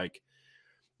guys are like,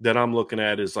 that I'm looking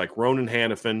at is like Ronan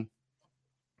Hannafin,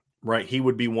 right? He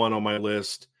would be one on my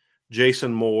list.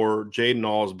 Jason Moore, Jaden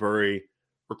Osbury,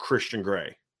 or Christian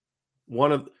Gray.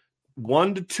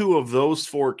 One to two of those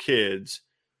four kids,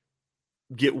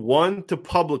 get one to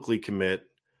publicly commit,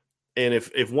 and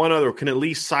if one other can at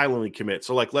least silently commit.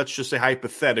 So, like, let's just say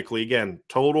hypothetically, again,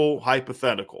 total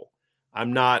hypothetical.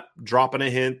 I'm not dropping a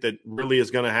hint that really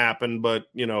is going to happen, but,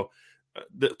 you know,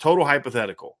 the total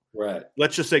hypothetical. Right.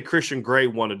 Let's just say Christian Gray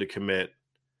wanted to commit,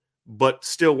 but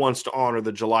still wants to honor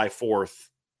the July 4th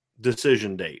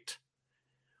decision date.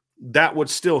 That would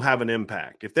still have an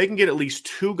impact. If they can get at least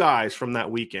two guys from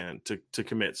that weekend to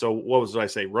commit. So what was I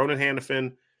say? Ronan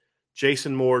Hannafin,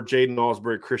 Jason Moore, Jaden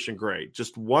Osbury, Christian Gray.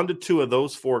 Just one to two of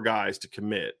those four guys to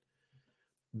commit.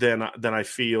 Then I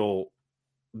feel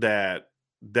that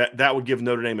would give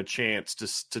Notre Dame a chance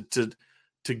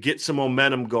to get some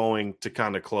momentum going to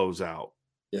kind of close out.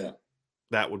 Yeah.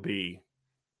 That would be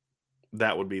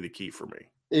the key for me.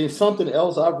 If something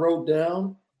else I wrote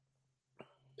down,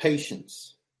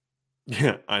 patience.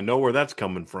 Yeah, I know where that's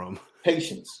coming from.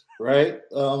 Patience, right?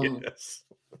 Yes.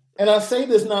 And I say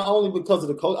this not only because of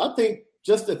the coach. I think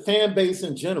just the fan base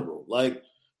in general, like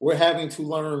we're having to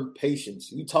learn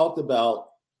patience. You talked about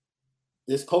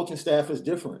this coaching staff is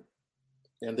different,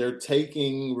 and they're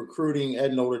taking recruiting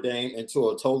at Notre Dame into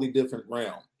a totally different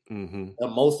realm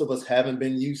that most of us haven't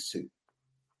been used to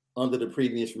under the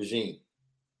previous regime.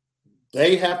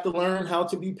 They have to learn how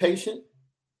to be patient.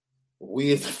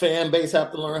 We as a fan base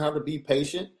have to learn how to be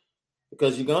patient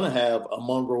because you're going to have a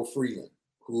Monroe Freeland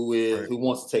who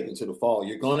wants to take into the fall.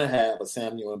 You're going to have a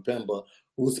Samuel Mpemba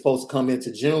who's supposed to come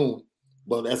into June.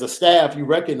 But as a staff, you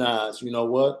recognize, you know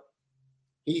what?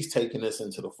 He's taking us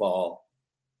into the fall.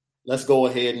 Let's go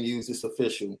ahead and use this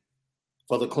official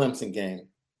for the Clemson game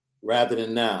rather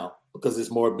than now because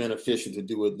it's more beneficial to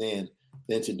do it then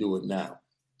than to do it now.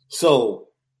 So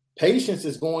patience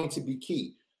is going to be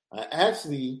key. I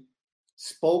actually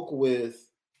spoke with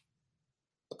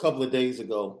a couple of days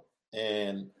ago,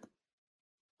 and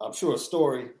I'm sure a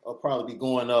story will probably be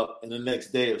going up in the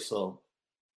next day or so.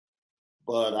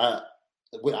 But I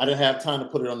didn't have time to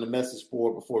put it on the message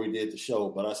board before we did the show.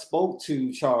 But I spoke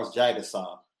to Charles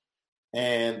Jagasaw,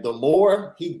 and the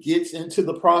more he gets into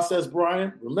the process,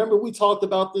 Brian, remember we talked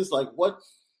about this, like what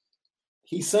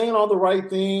he's saying all the right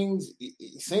things.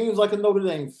 He seems like a Notre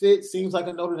Dame fit, seems like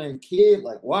a Notre Dame kid.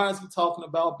 Like, why is he talking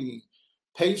about being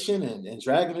patient and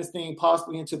dragging this thing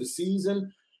possibly into the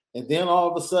season? And then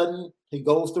all of a sudden he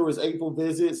goes through his April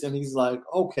visits and he's like,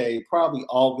 okay, probably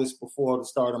August before the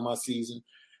start of my season.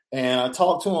 And I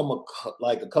talked to him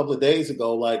a couple of days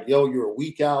ago, like, yo, you're a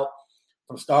week out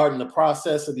from starting the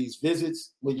process of these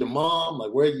visits with your mom.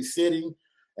 Like, where are you sitting?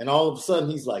 And all of a sudden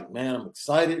he's like, man, I'm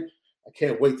excited. I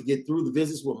can't wait to get through the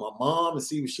visits with my mom and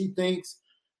see what she thinks.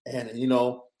 And, you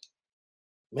know,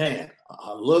 man,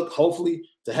 I look hopefully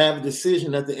to have a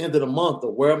decision at the end of the month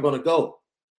of where I'm going to go.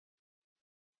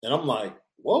 And I'm like,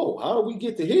 whoa, how do we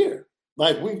get to here?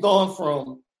 Like, we've gone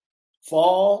from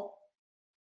fall,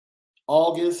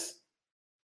 August,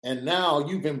 and now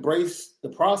you've embraced the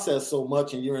process so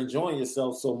much and you're enjoying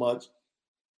yourself so much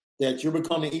that you're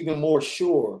becoming even more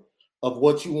sure of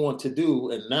what you want to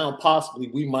do. And now possibly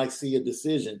we might see a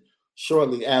decision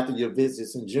shortly after your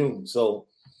visits in June. So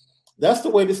that's the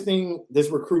way this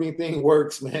recruiting thing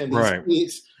works, man. These Right.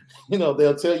 kids,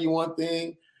 they'll tell you one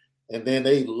thing, and then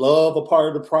they love a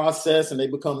part of the process, and they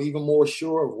become even more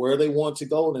sure of where they want to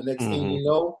go. The next thing you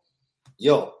know,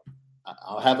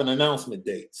 I'll have an announcement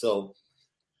date. So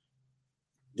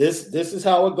this is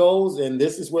how it goes, and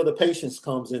this is where the patience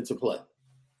comes into play.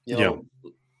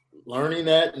 Learning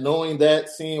that, knowing that,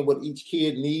 seeing what each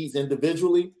kid needs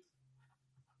individually,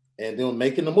 and then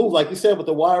making the move. Like you said, with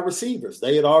the wide receivers,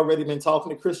 they had already been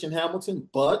talking to Christian Hamilton,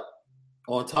 but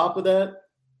on top of that,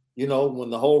 when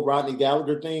the whole Rodney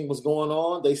Gallagher thing was going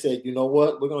on, they said, you know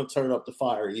what, we're going to turn up the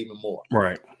fire even more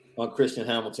on Christian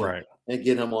Hamilton and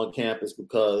get him on campus,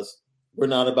 because we're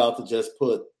not about to just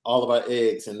put all of our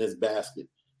eggs in this basket.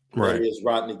 That is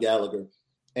Rodney Gallagher.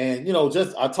 And,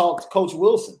 I talked to Coach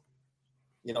Wilson.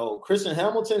 Christian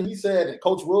Hamilton, he said, and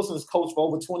Coach Wilson's coached for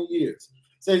over 20 years,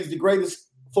 said he's the greatest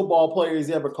football player he's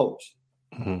ever coached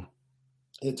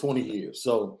in 20 years.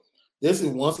 So this is,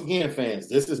 once again, fans,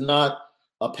 this is not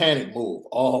a panic move.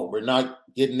 Oh, we're not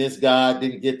getting this guy,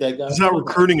 didn't get that guy. That's how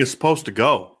recruiting is supposed to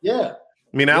go. Yeah.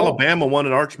 I mean, Alabama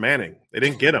wanted Arch Manning. They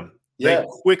didn't get him. Yeah. They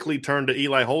quickly turned to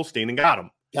Eli Holstein and got him.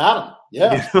 Yeah. You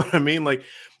know what I mean? Like,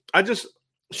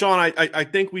 Sean, I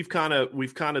think we've kind of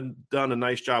done a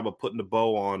nice job of putting the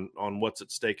bow on what's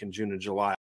at stake in June and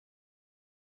July.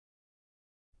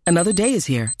 Another day is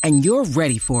here, and you're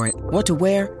ready for it. What to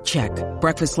wear? Check.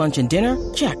 Breakfast, lunch, and dinner?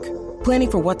 Check.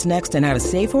 Planning for what's next and how to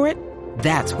save for it?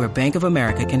 That's where Bank of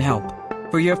America can help.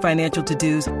 For your financial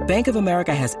to-dos, Bank of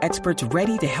America has experts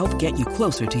ready to help get you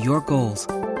closer to your goals.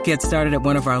 Get started at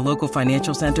one of our local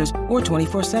financial centers or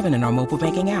 24/7 in our mobile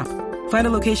banking app. Find a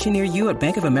location near you at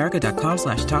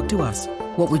bankofamerica.com/talktous.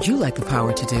 What would you like the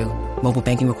power to do? Mobile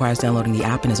banking requires downloading the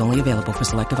app and is only available for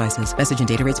select devices. Message and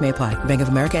data rates may apply. Bank of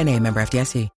America N.A., member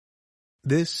FDIC.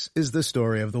 This is the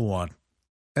story of the one.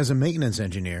 As a maintenance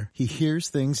engineer, he hears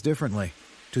things differently.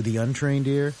 To the untrained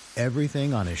ear,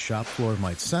 everything on his shop floor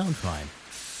might sound fine,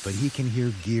 but he can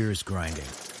hear gears grinding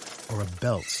or a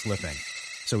belt slipping.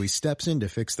 So he steps in to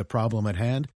fix the problem at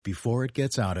hand before it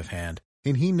gets out of hand.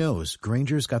 And he knows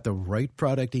Grainger's got the right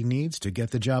product he needs to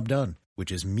get the job done,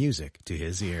 which is music to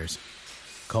his ears.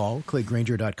 Call, click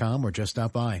Grainger.com, or just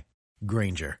stop by.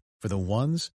 Grainger, for the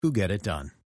ones who get it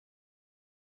done.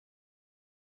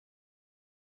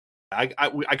 I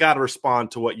got to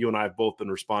respond to what you and I have both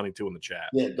been responding to in the chat.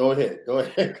 Yeah, go ahead.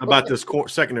 About this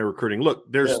secondary recruiting.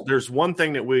 Look, there's one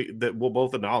thing that we'll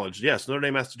both acknowledge. Yes, Notre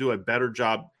Dame has to do a better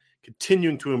job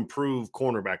continuing to improve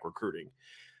cornerback recruiting.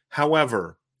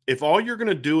 However, if all you're going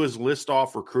to do is list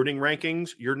off recruiting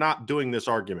rankings, you're not doing this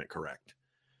argument correct.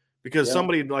 Because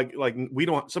somebody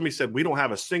somebody said we don't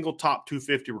have a single top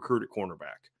 250 recruited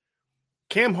cornerback.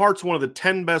 Cam Hart's one of the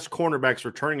 10 best cornerbacks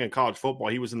returning in college football.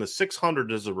 He was in the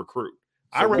 600 as a recruit.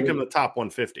 I ranked him in the top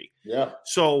 150. Yeah.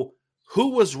 So who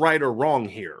was right or wrong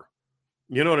here?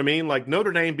 You know what I mean? Like,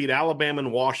 Notre Dame beat Alabama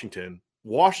and Washington.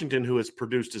 Washington, who has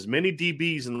produced as many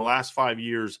DBs in the last 5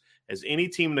 years as any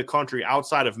team in the country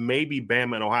outside of maybe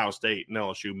Bama and Ohio State and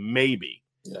LSU, maybe.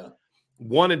 Yeah.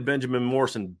 Wanted Benjamin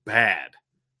Morrison bad.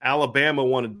 Alabama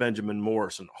wanted Benjamin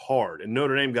Morrison hard, and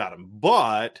Notre Dame got him.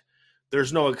 But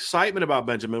there's no excitement about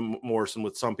Benjamin Morrison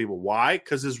with some people. Why?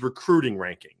 Because his recruiting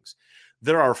rankings.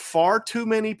 There are far too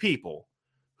many people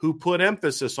who put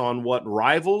emphasis on what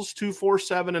Rivals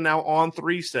 247 and now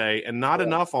On3 say, and not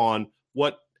enough on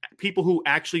what people who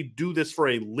actually do this for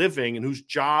a living and whose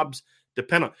jobs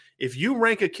depend on. If you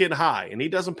rank a kid high and he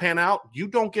doesn't pan out, you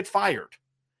don't get fired.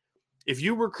 If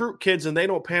you recruit kids and they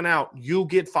don't pan out, you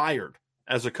get fired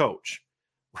as a coach,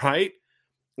 right?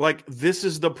 Like, this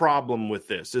is the problem with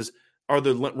this. Are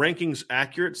the rankings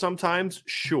accurate sometimes?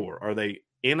 Sure. Are they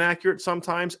inaccurate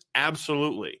sometimes?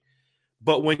 Absolutely.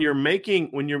 But when you're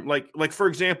like for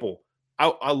example,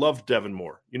 I love Devin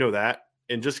Moore. You know that.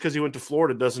 And just because he went to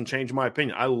Florida doesn't change my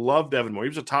opinion. I love Devin Moore. He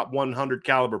was a top 100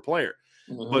 caliber player.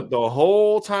 Mm-hmm. But the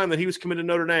whole time that he was committed to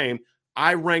Notre Dame,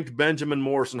 I ranked Benjamin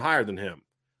Morrison higher than him.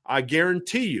 I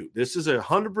guarantee you, this is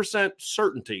 100%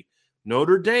 certainty.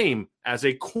 Notre Dame, as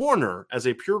a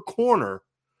pure corner,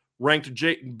 ranked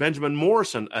Benjamin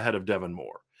Morrison ahead of Devin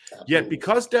Moore. Absolutely. Yet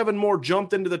because Devin Moore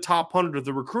jumped into the top 100 of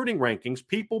the recruiting rankings,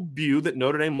 people view that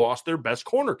Notre Dame lost their best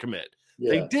corner commit.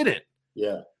 Yeah. They didn't.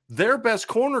 Yeah. Their best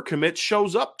corner commit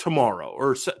shows up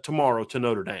tomorrow to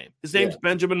Notre Dame. His name's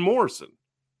Benjamin Morrison,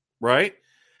 right?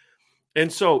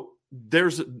 And so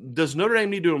does Notre Dame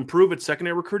need to improve its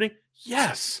secondary recruiting?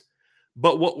 Yes.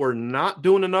 But what we're not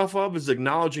doing enough of is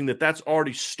acknowledging that that's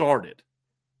already started.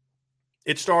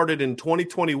 It started in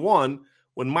 2021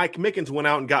 when Mike Mickens went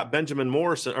out and got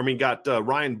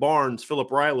Ryan Barnes,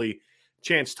 Philip Riley,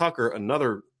 Chance Tucker,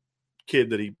 another kid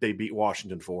that they beat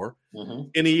Washington for. Mm-hmm.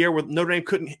 In a year where Notre Dame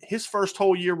couldn't, his first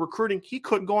whole year recruiting, he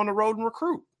couldn't go on the road and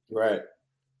recruit. Right.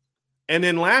 And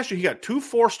then last year, he got 2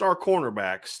 4-star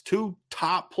cornerbacks, 2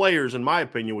 top players, in my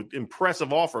opinion, with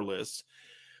impressive offer lists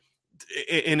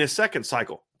in his second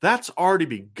cycle. That's already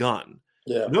begun.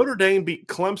 Yeah. Notre Dame beat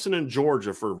Clemson and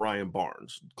Georgia for Ryan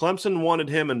Barnes. Clemson wanted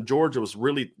him, and Georgia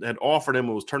had offered him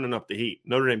and was turning up the heat.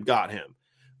 Notre Dame got him.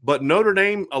 But Notre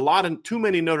Dame, too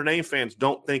many Notre Dame fans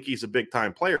don't think he's a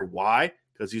big-time player. Why?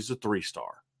 Because he's a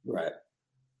 3-star. Right.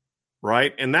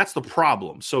 Right? And that's the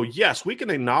problem. So, yes, we can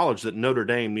acknowledge that Notre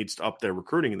Dame needs to up their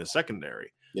recruiting in the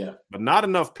secondary. Yeah. But not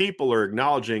enough people are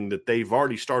acknowledging that they've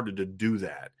already started to do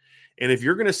that. And if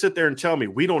you're going to sit there and tell me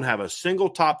we don't have a single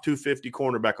top 250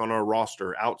 cornerback on our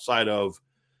roster outside of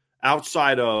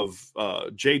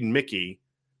Jaden Mickey,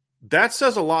 that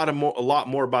says a lot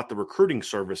more about the recruiting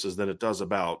services than it does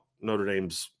about Notre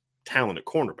Dame's talent at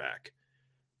cornerback.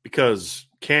 Because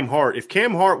if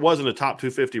Cam Hart wasn't a top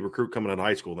 250 recruit coming out of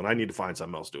high school, then I need to find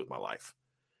something else to do with my life.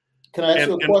 Can I ask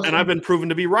you a question? And I've been proven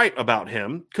to be right about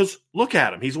him because look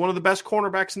at him. He's one of the best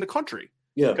cornerbacks in the country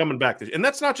coming back. And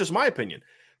that's not just my opinion.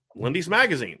 Lindy's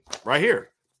Magazine, right here.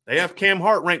 They have Cam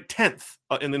Hart ranked 10th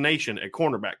in the nation at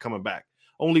cornerback coming back.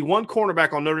 Only one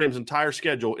cornerback on Notre Dame's entire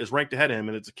schedule is ranked ahead of him,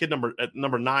 and it's a kid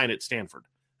number 9 at Stanford.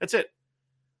 That's it.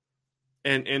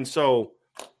 And so,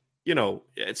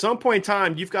 at some point in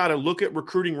time, you've got to look at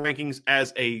recruiting rankings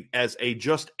as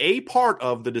just a part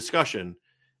of the discussion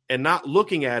and not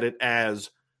looking at it as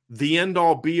the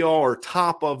end-all, be-all, or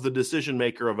top of the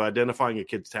decision-maker of identifying a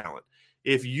kid's talent.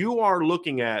 If you are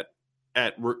looking at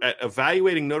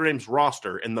evaluating Notre Dame's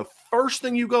roster, and the first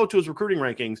thing you go to is recruiting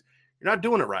rankings, you're not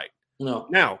doing it right. No.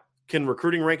 Now, can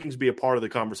recruiting rankings be a part of the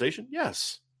conversation?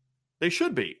 Yes, they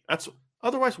should be.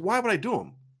 Otherwise, why would I do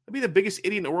them? I'd be the biggest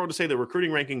idiot in the world to say that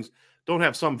recruiting rankings don't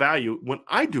have some value when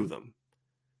I do them.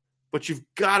 But you've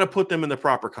got to put them in the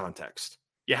proper context.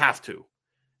 You have to.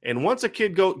 And once a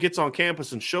kid gets on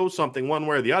campus and shows something one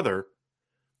way or the other,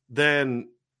 then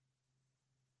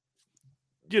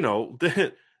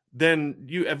then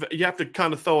you have to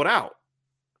kind of throw it out.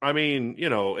 I mean,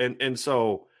 and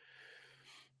so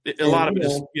a lot of it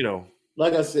is,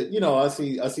 like I said, I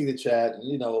see the chat,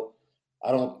 and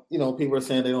I don't, people are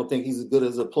saying they don't think he's as good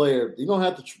as a player. You don't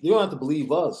have to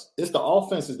believe us. It's the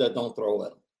offenses that don't throw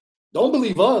at him. Don't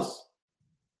believe us.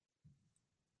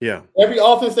 Yeah. Every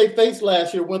offense they faced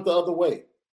last year went the other way.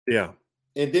 Yeah.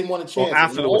 And didn't want a chance. Well,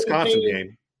 after the Wisconsin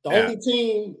game. The only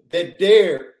team that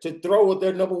dared to throw with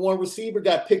their number 1 receiver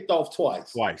got picked off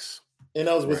twice. And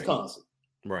that was Wisconsin.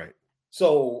 Right.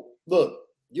 So, look,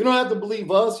 you don't have to believe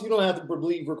us. You don't have to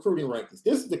believe recruiting rankings.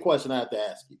 This is the question I have to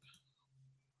ask you.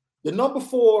 The number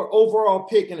 4 overall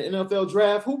pick in the NFL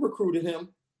draft, who recruited him?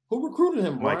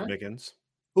 Brian? Mike Mickens.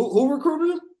 Who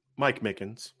recruited him? Mike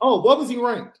Mickens. Oh, what was he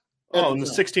ranked? In the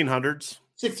 1600s.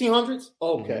 1600s?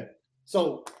 Oh, okay. Mm-hmm.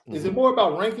 So, is it more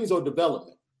about rankings or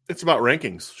development? It's about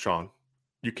rankings, Sean.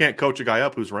 You can't coach a guy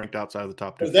up who's ranked outside of the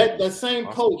top 2. That same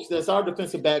coach that's our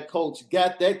defensive back coach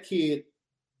got that kid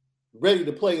ready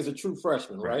to play as a true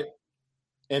freshman, right?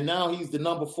 And now he's the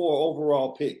number 4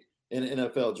 overall pick in the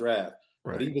NFL draft.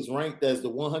 Right. But he was ranked as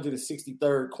the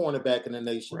 163rd cornerback in the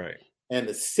nation. Right. And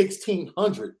the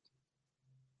 1600th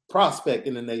prospect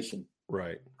in the nation.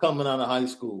 Right. Coming out of high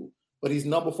school. But he's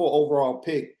number 4 overall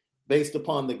pick based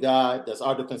upon the guy that's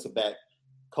our defensive back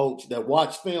coach that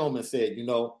watched film and said,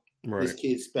 this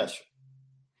kid's special.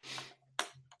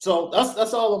 So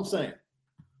that's all I'm saying.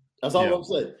 That's all I'm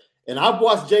saying. And I've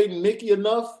watched Jaden Mickey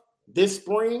enough this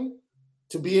spring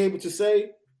to be able to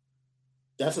say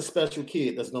that's a special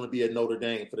kid that's going to be at Notre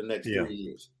Dame for the next 3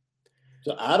 years.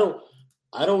 So I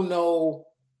don't know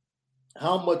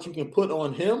how much you can put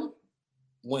on him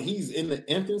when he's in the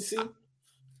infancy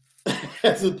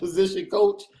as a position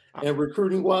coach and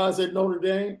recruiting wise at Notre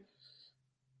Dame.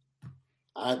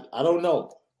 I don't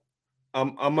know.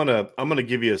 I'm gonna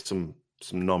give you some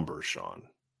numbers, Sean.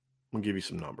 I'm gonna give you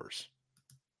some numbers.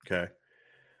 Okay.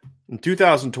 In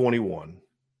 2021,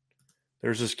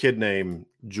 there's this kid named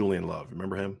Julian Love.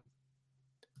 Remember him?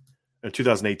 In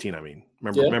 2018, I mean.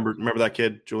 Remember that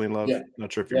kid, Julian Love? Yeah.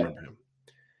 Not sure if you remember him.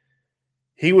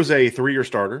 He was a 3-year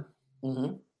starter.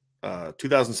 Mm-hmm.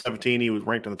 2017, he was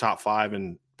ranked in the top 5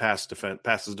 in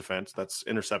passes defense. That's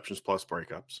interceptions plus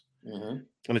breakups. Mm-hmm.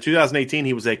 And in 2018,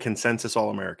 he was a consensus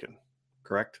All-American.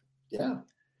 Correct? Yeah.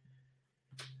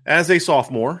 As a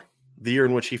sophomore, the year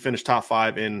in which he finished top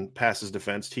 5 in passes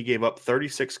defense, he gave up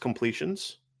 36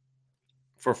 completions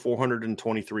for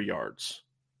 423 yards.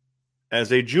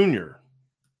 As a junior,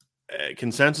 a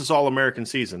consensus All-American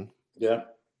season, yeah,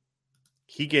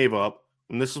 he gave up,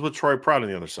 and this is with Troy Proud on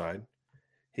the other side,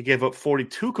 He gave up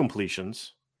 42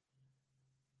 completions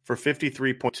for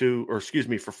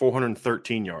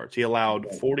 413 yards. He allowed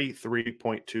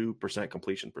 43.2%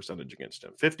 completion percentage against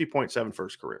him. 50.7 for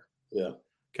his career. Yeah.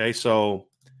 Okay, so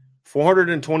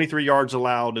 423 yards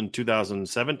allowed in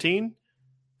 2017,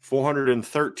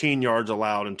 413 yards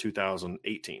allowed in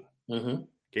 2018. Mm-hmm.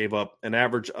 Gave up an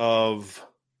average of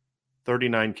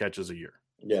 39 catches a year.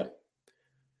 Yeah.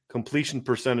 Completion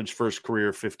percentage for his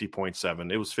career,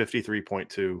 50.7. It was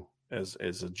 53.2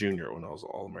 as a junior when I was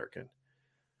All-American.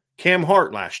 Cam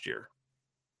Hart last year,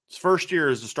 his first year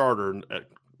as a starter,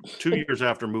 2 years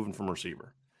after moving from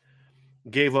receiver,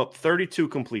 gave up 32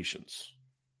 completions,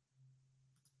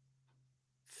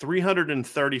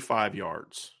 335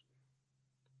 yards.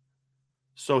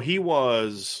 So he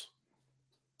was,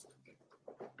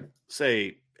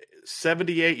 say,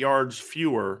 78 yards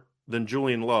fewer than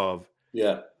Julian Love.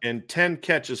 Yeah. And 10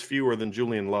 catches fewer than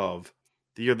Julian Love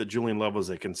the year that Julian Love was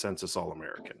a consensus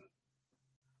All-American.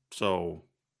 So,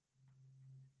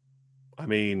 I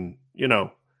mean, you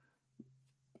know,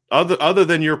 other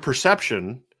than your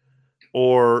perception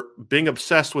or being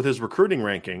obsessed with his recruiting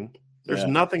ranking, there's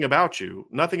nothing about you,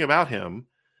 nothing about him,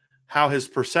 how his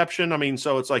perception. I mean,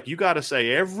 so it's like you got to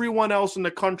say everyone else in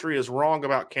the country is wrong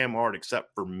about Cam Hart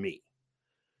except for me.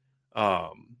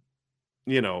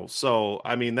 You know, so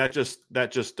I mean that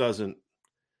just doesn't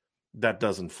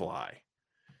fly.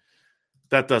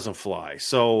 That doesn't fly.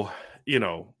 So, you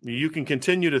know, you can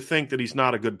continue to think that he's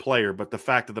not a good player, but the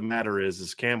fact of the matter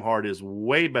is Cam Hart is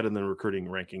way better than recruiting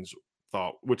rankings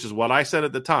thought, which is what I said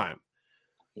at the time.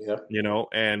 Yeah. You know,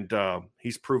 and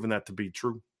he's proven that to be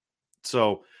true.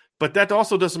 So, but that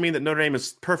also doesn't mean that Notre Dame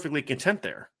is perfectly content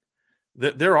there.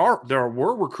 There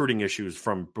were recruiting issues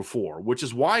from before, which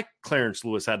is why Clarence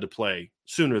Lewis had to play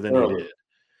sooner than he did.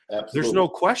 Absolutely. There's no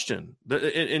question.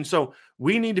 And so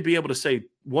we need to be able to say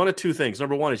one of two things.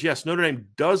 Number one is, yes, Notre Dame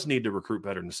does need to recruit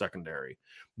better in the secondary.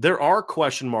 There are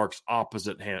question marks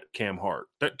opposite Cam Hart.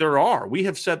 There are. We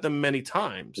have said them many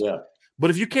times. Yeah. But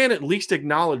if you can't at least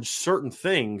acknowledge certain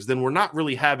things, then we're not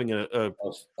really having a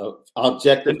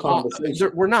objective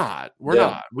conversation. We're not.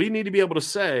 We need to be able to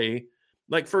say,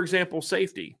 like, for example,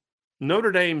 safety.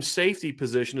 Notre Dame's safety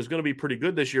position is going to be pretty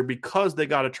good this year because they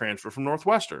got a transfer from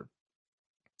Northwestern.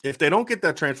 If they don't get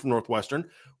that transfer from Northwestern,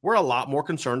 we're a lot more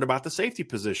concerned about the safety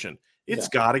position. It's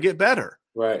got to get better.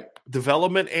 Right.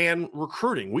 Development and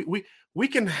recruiting. We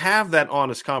can have that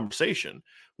honest conversation.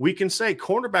 We can say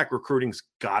cornerback recruiting's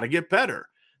got to get better.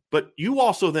 But you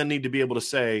also then need to be able to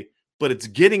say, but it's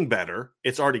getting better.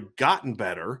 It's already gotten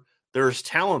better. There's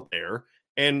talent there.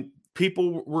 And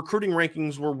people recruiting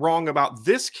rankings were wrong about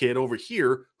this kid over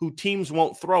here who teams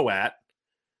won't throw at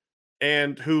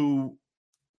and who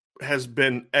has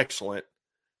been excellent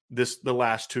the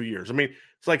last 2 years. I mean,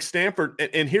 it's like Stanford,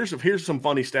 and here's some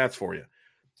funny stats for you.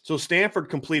 So Stanford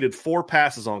completed 4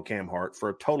 passes on Cam Hart for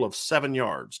a total of 7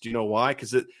 yards. Do you know why?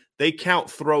 Because they count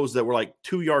throws that were like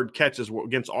 2-yard catches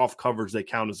against off coverage. They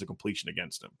count as a completion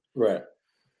against him. Right.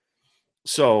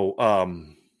 So,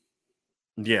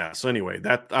 yeah. So anyway,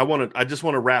 I just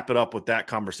want to wrap it up with that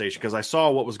conversation because I saw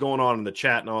what was going on in the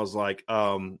chat and I was like,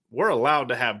 we're allowed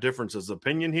to have differences of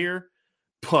opinion here,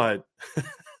 but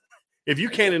if you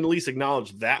can't at least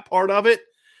acknowledge that part of it,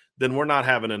 then we're not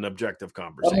having an objective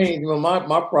conversation. I mean,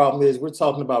 my problem is we're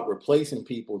talking about replacing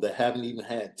people that haven't even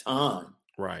had time,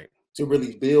 right, to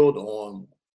really build on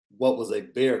what was a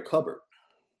bare cupboard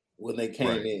when they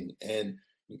came in, and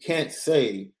you can't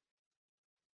say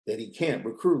that he can't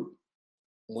recruit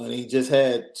when he just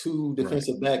had 2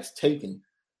 defensive backs taken,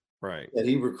 that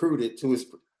he recruited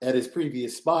at his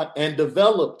previous spot and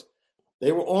developed.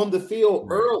 They were on the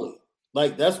field early.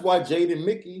 Like, that's why Jaden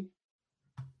Mickey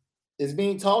is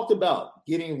being talked about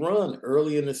getting run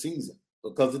early in the season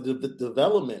because of the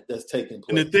development that's taking place.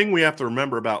 And the thing we have to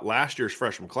remember about last year's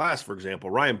freshman class, for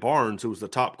example, Ryan Barnes, who was the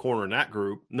top corner in that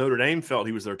group, Notre Dame felt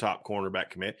he was their top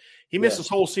cornerback commit. He missed his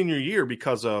whole senior year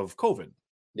because of COVID.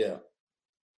 Yeah.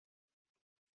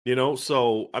 You know,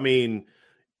 so, I mean,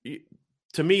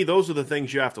 to me, those are the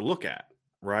things you have to look at,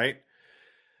 right?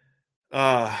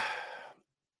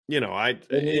 You know,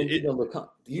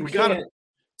 you can't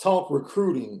talk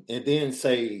recruiting and then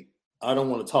say, I don't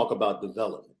want to talk about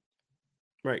development.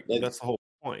 Right. That's the whole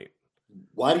point.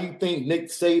 Why do you think Nick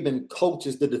Saban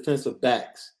coaches the defensive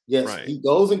backs? Yes, he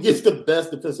goes and gets the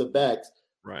best defensive backs,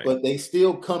 but they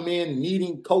still come in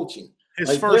needing coaching.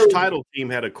 His first title team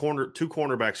had 2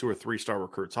 cornerbacks who were 3-star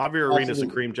recruits. Javier Arenas and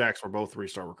Kareem Jackson were both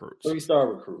 3-star recruits.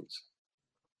 3-star recruits.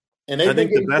 And they've been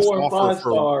getting 4 and 5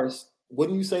 stars.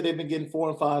 Wouldn't you say they've been getting 4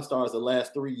 and 5 stars the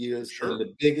last 3 years? Sure. And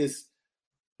the biggest.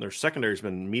 Their secondary's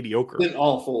been mediocre. Been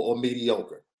awful or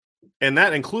mediocre. And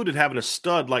that included having a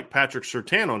stud like Patrick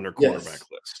Surtain on their quarterback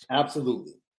list.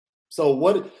 Absolutely. So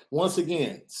once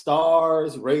again,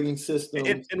 stars, rating systems.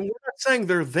 And we're not saying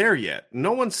they're there yet.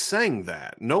 No one's saying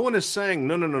that. No one is saying,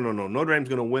 no. Notre Dame's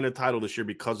going to win a title this year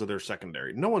because of their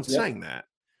secondary. No one's saying that.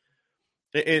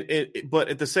 But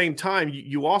at the same time,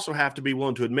 you also have to be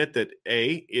willing to admit that,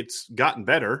 A, it's gotten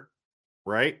better,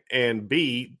 right? And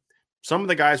B, some of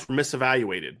the guys were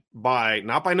misevaluated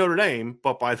not by Notre Dame,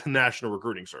 but by the National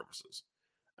Recruiting Services.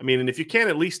 I mean, and if you can't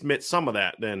at least admit some of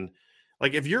that, then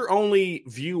like if your only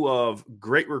view of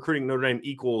great recruiting Notre Dame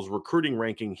equals recruiting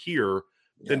ranking here,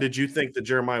 then did you think that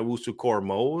Jeremiah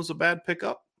Owusu-Koramoah was a bad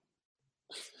pickup?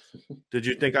 Did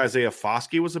you think Isaiah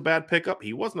Foskey was a bad pickup?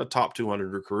 He wasn't a top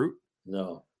 200 recruit.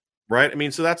 No. Right? I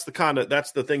mean, so that's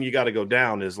the thing you got to go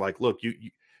down is like, look,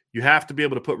 you have to be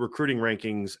able to put recruiting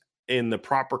rankings in the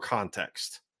proper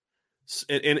context.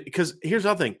 And because here's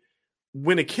the other thing.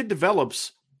 When a kid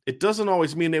develops, it doesn't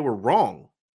always mean they were wrong.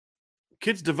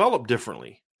 Kids develop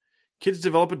differently. Kids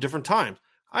develop at different times.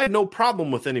 I had no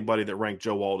problem with anybody that ranked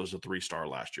Joe Alt as a 3-star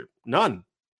last year. None.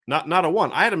 Not a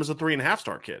one. I had him as a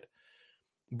 3.5-star kid.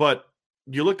 But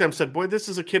you looked at him and said, boy, this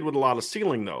is a kid with a lot of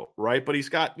ceiling, though, right? But he's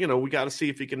got, we got to see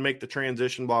if he can make the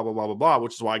transition, blah, blah, blah, blah, blah,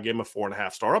 which is why I gave him a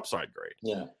 4.5-star upside grade.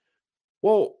 Yeah.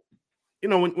 Well,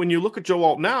 when you look at Joe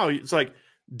Alt now, it's like,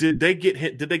 did they get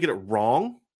hit? Did they get it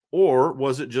wrong? Or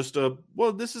was it just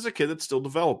this is a kid that's still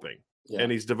developing. Yeah.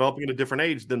 And he's developing at a different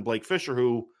age than Blake Fisher,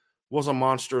 who was a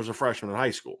monster as a freshman in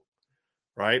high school,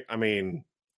 right? I mean,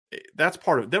 that's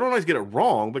part of it. They don't always get it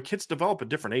wrong, but kids develop at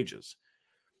different ages.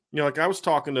 Like I was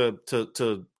talking to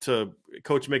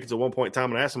Coach Mickens at one point in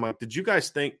time, and I asked him, like, did you guys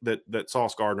think that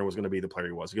Sauce Gardner was going to be the player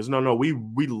he was? He goes, no,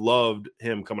 we loved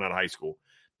him coming out of high school.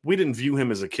 We didn't view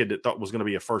him as a kid that thought was going to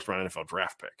be a first-round NFL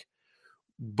draft pick.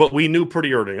 But we knew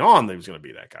pretty early on that he was going to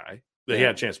be that guy, that he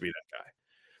had a chance to be that guy.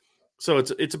 So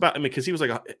it's about, because he was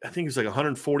I think he was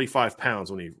 145 pounds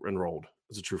when he enrolled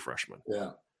as a true freshman.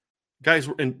 Yeah. Guys,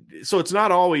 and so it's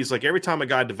not always like every time a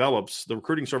guy develops, the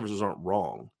recruiting services aren't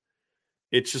wrong.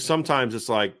 It's just sometimes it's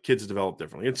like kids develop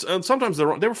differently. And sometimes they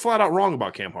were flat out wrong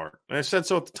about Cam Hart. And I said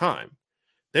so at the time.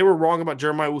 They were wrong about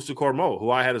Jeremiah Owusu-Koramoah, who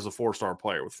I had as a 4-star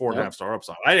player with 4.5-star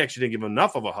upside. I actually didn't give him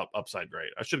enough of a upside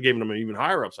grade. I should have given him an even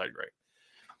higher upside grade.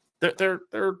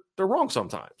 They're wrong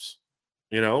sometimes,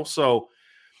 So,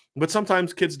 but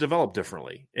sometimes kids develop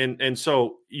differently, and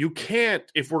so you can't,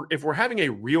 if we're having a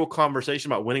real conversation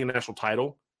about winning a national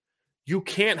title, you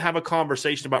can't have a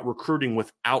conversation about recruiting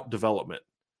without development.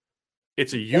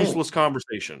 It's a useless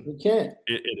conversation. You can't.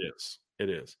 It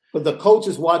is. But the coach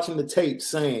is watching the tape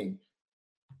saying,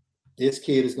 this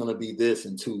kid is going to be this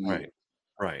in 2 years.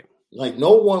 Right. Like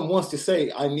no one wants to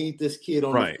say, I need this kid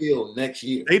on the field next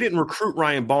year. They didn't recruit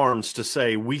Ryan Barnes to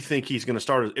say, we think he's going to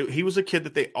start. He was a kid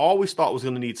that they always thought was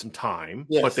going to need some time,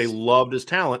 but they loved his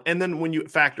talent. And then when you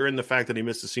factor in the fact that he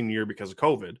missed the senior year because of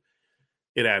COVID,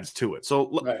 it adds to it.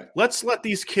 So let's let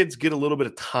these kids get a little bit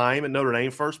of time at Notre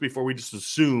Dame first before we just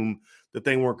assume that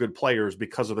they weren't good players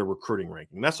because of their recruiting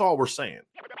ranking. That's all we're saying.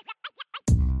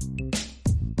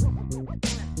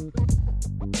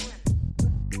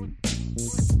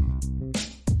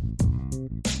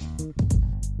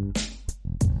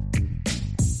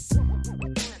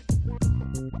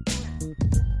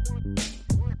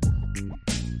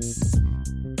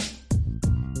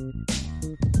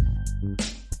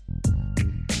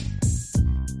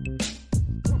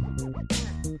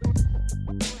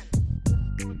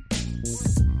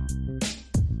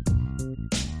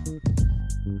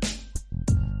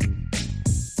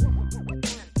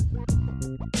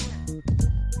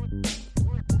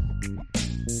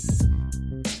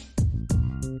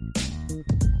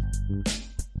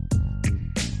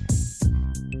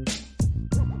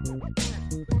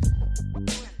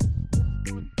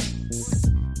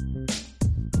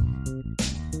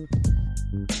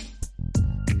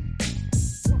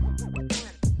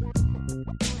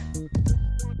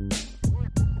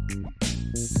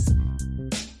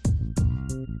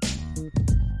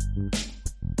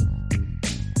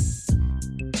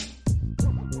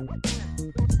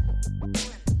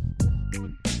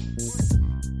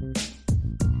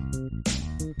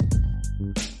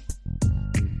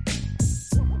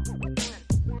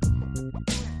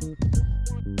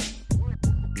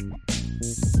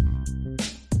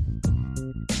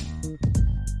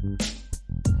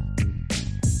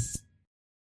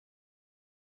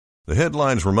 The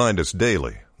headlines remind us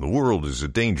daily, the world is a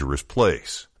dangerous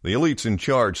place. The elites in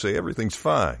charge say everything's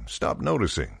fine, stop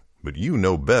noticing. But you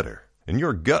know better. And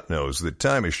your gut knows that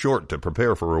time is short to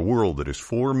prepare for a world that is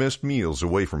 4 missed meals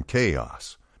away from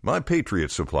chaos. My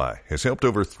Patriot Supply has helped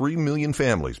over 3 million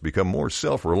families become more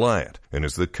self-reliant and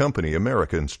is the company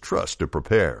Americans trust to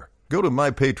prepare. Go to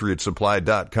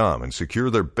MyPatriotSupply.com and secure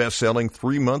their best-selling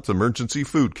 3-month emergency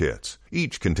food kits.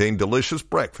 Each contain delicious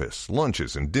breakfasts,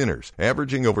 lunches, and dinners,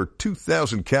 averaging over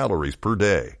 2,000 calories per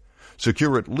day.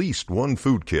 Secure at least one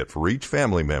food kit for each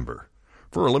family member.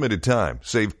 For a limited time,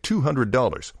 save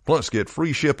 $200, plus get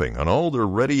free shipping on all their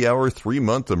Ready Hour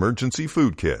 3-month emergency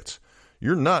food kits.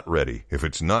 You're not ready if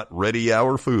it's not Ready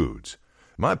Hour Foods.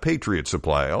 My Patriot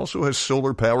Supply also has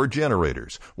solar power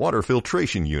generators, water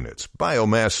filtration units,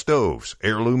 biomass stoves,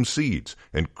 heirloom seeds,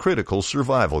 and critical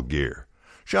survival gear.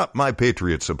 Shop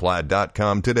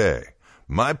MyPatriotSupply.com today.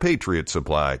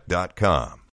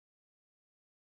 MyPatriotSupply.com.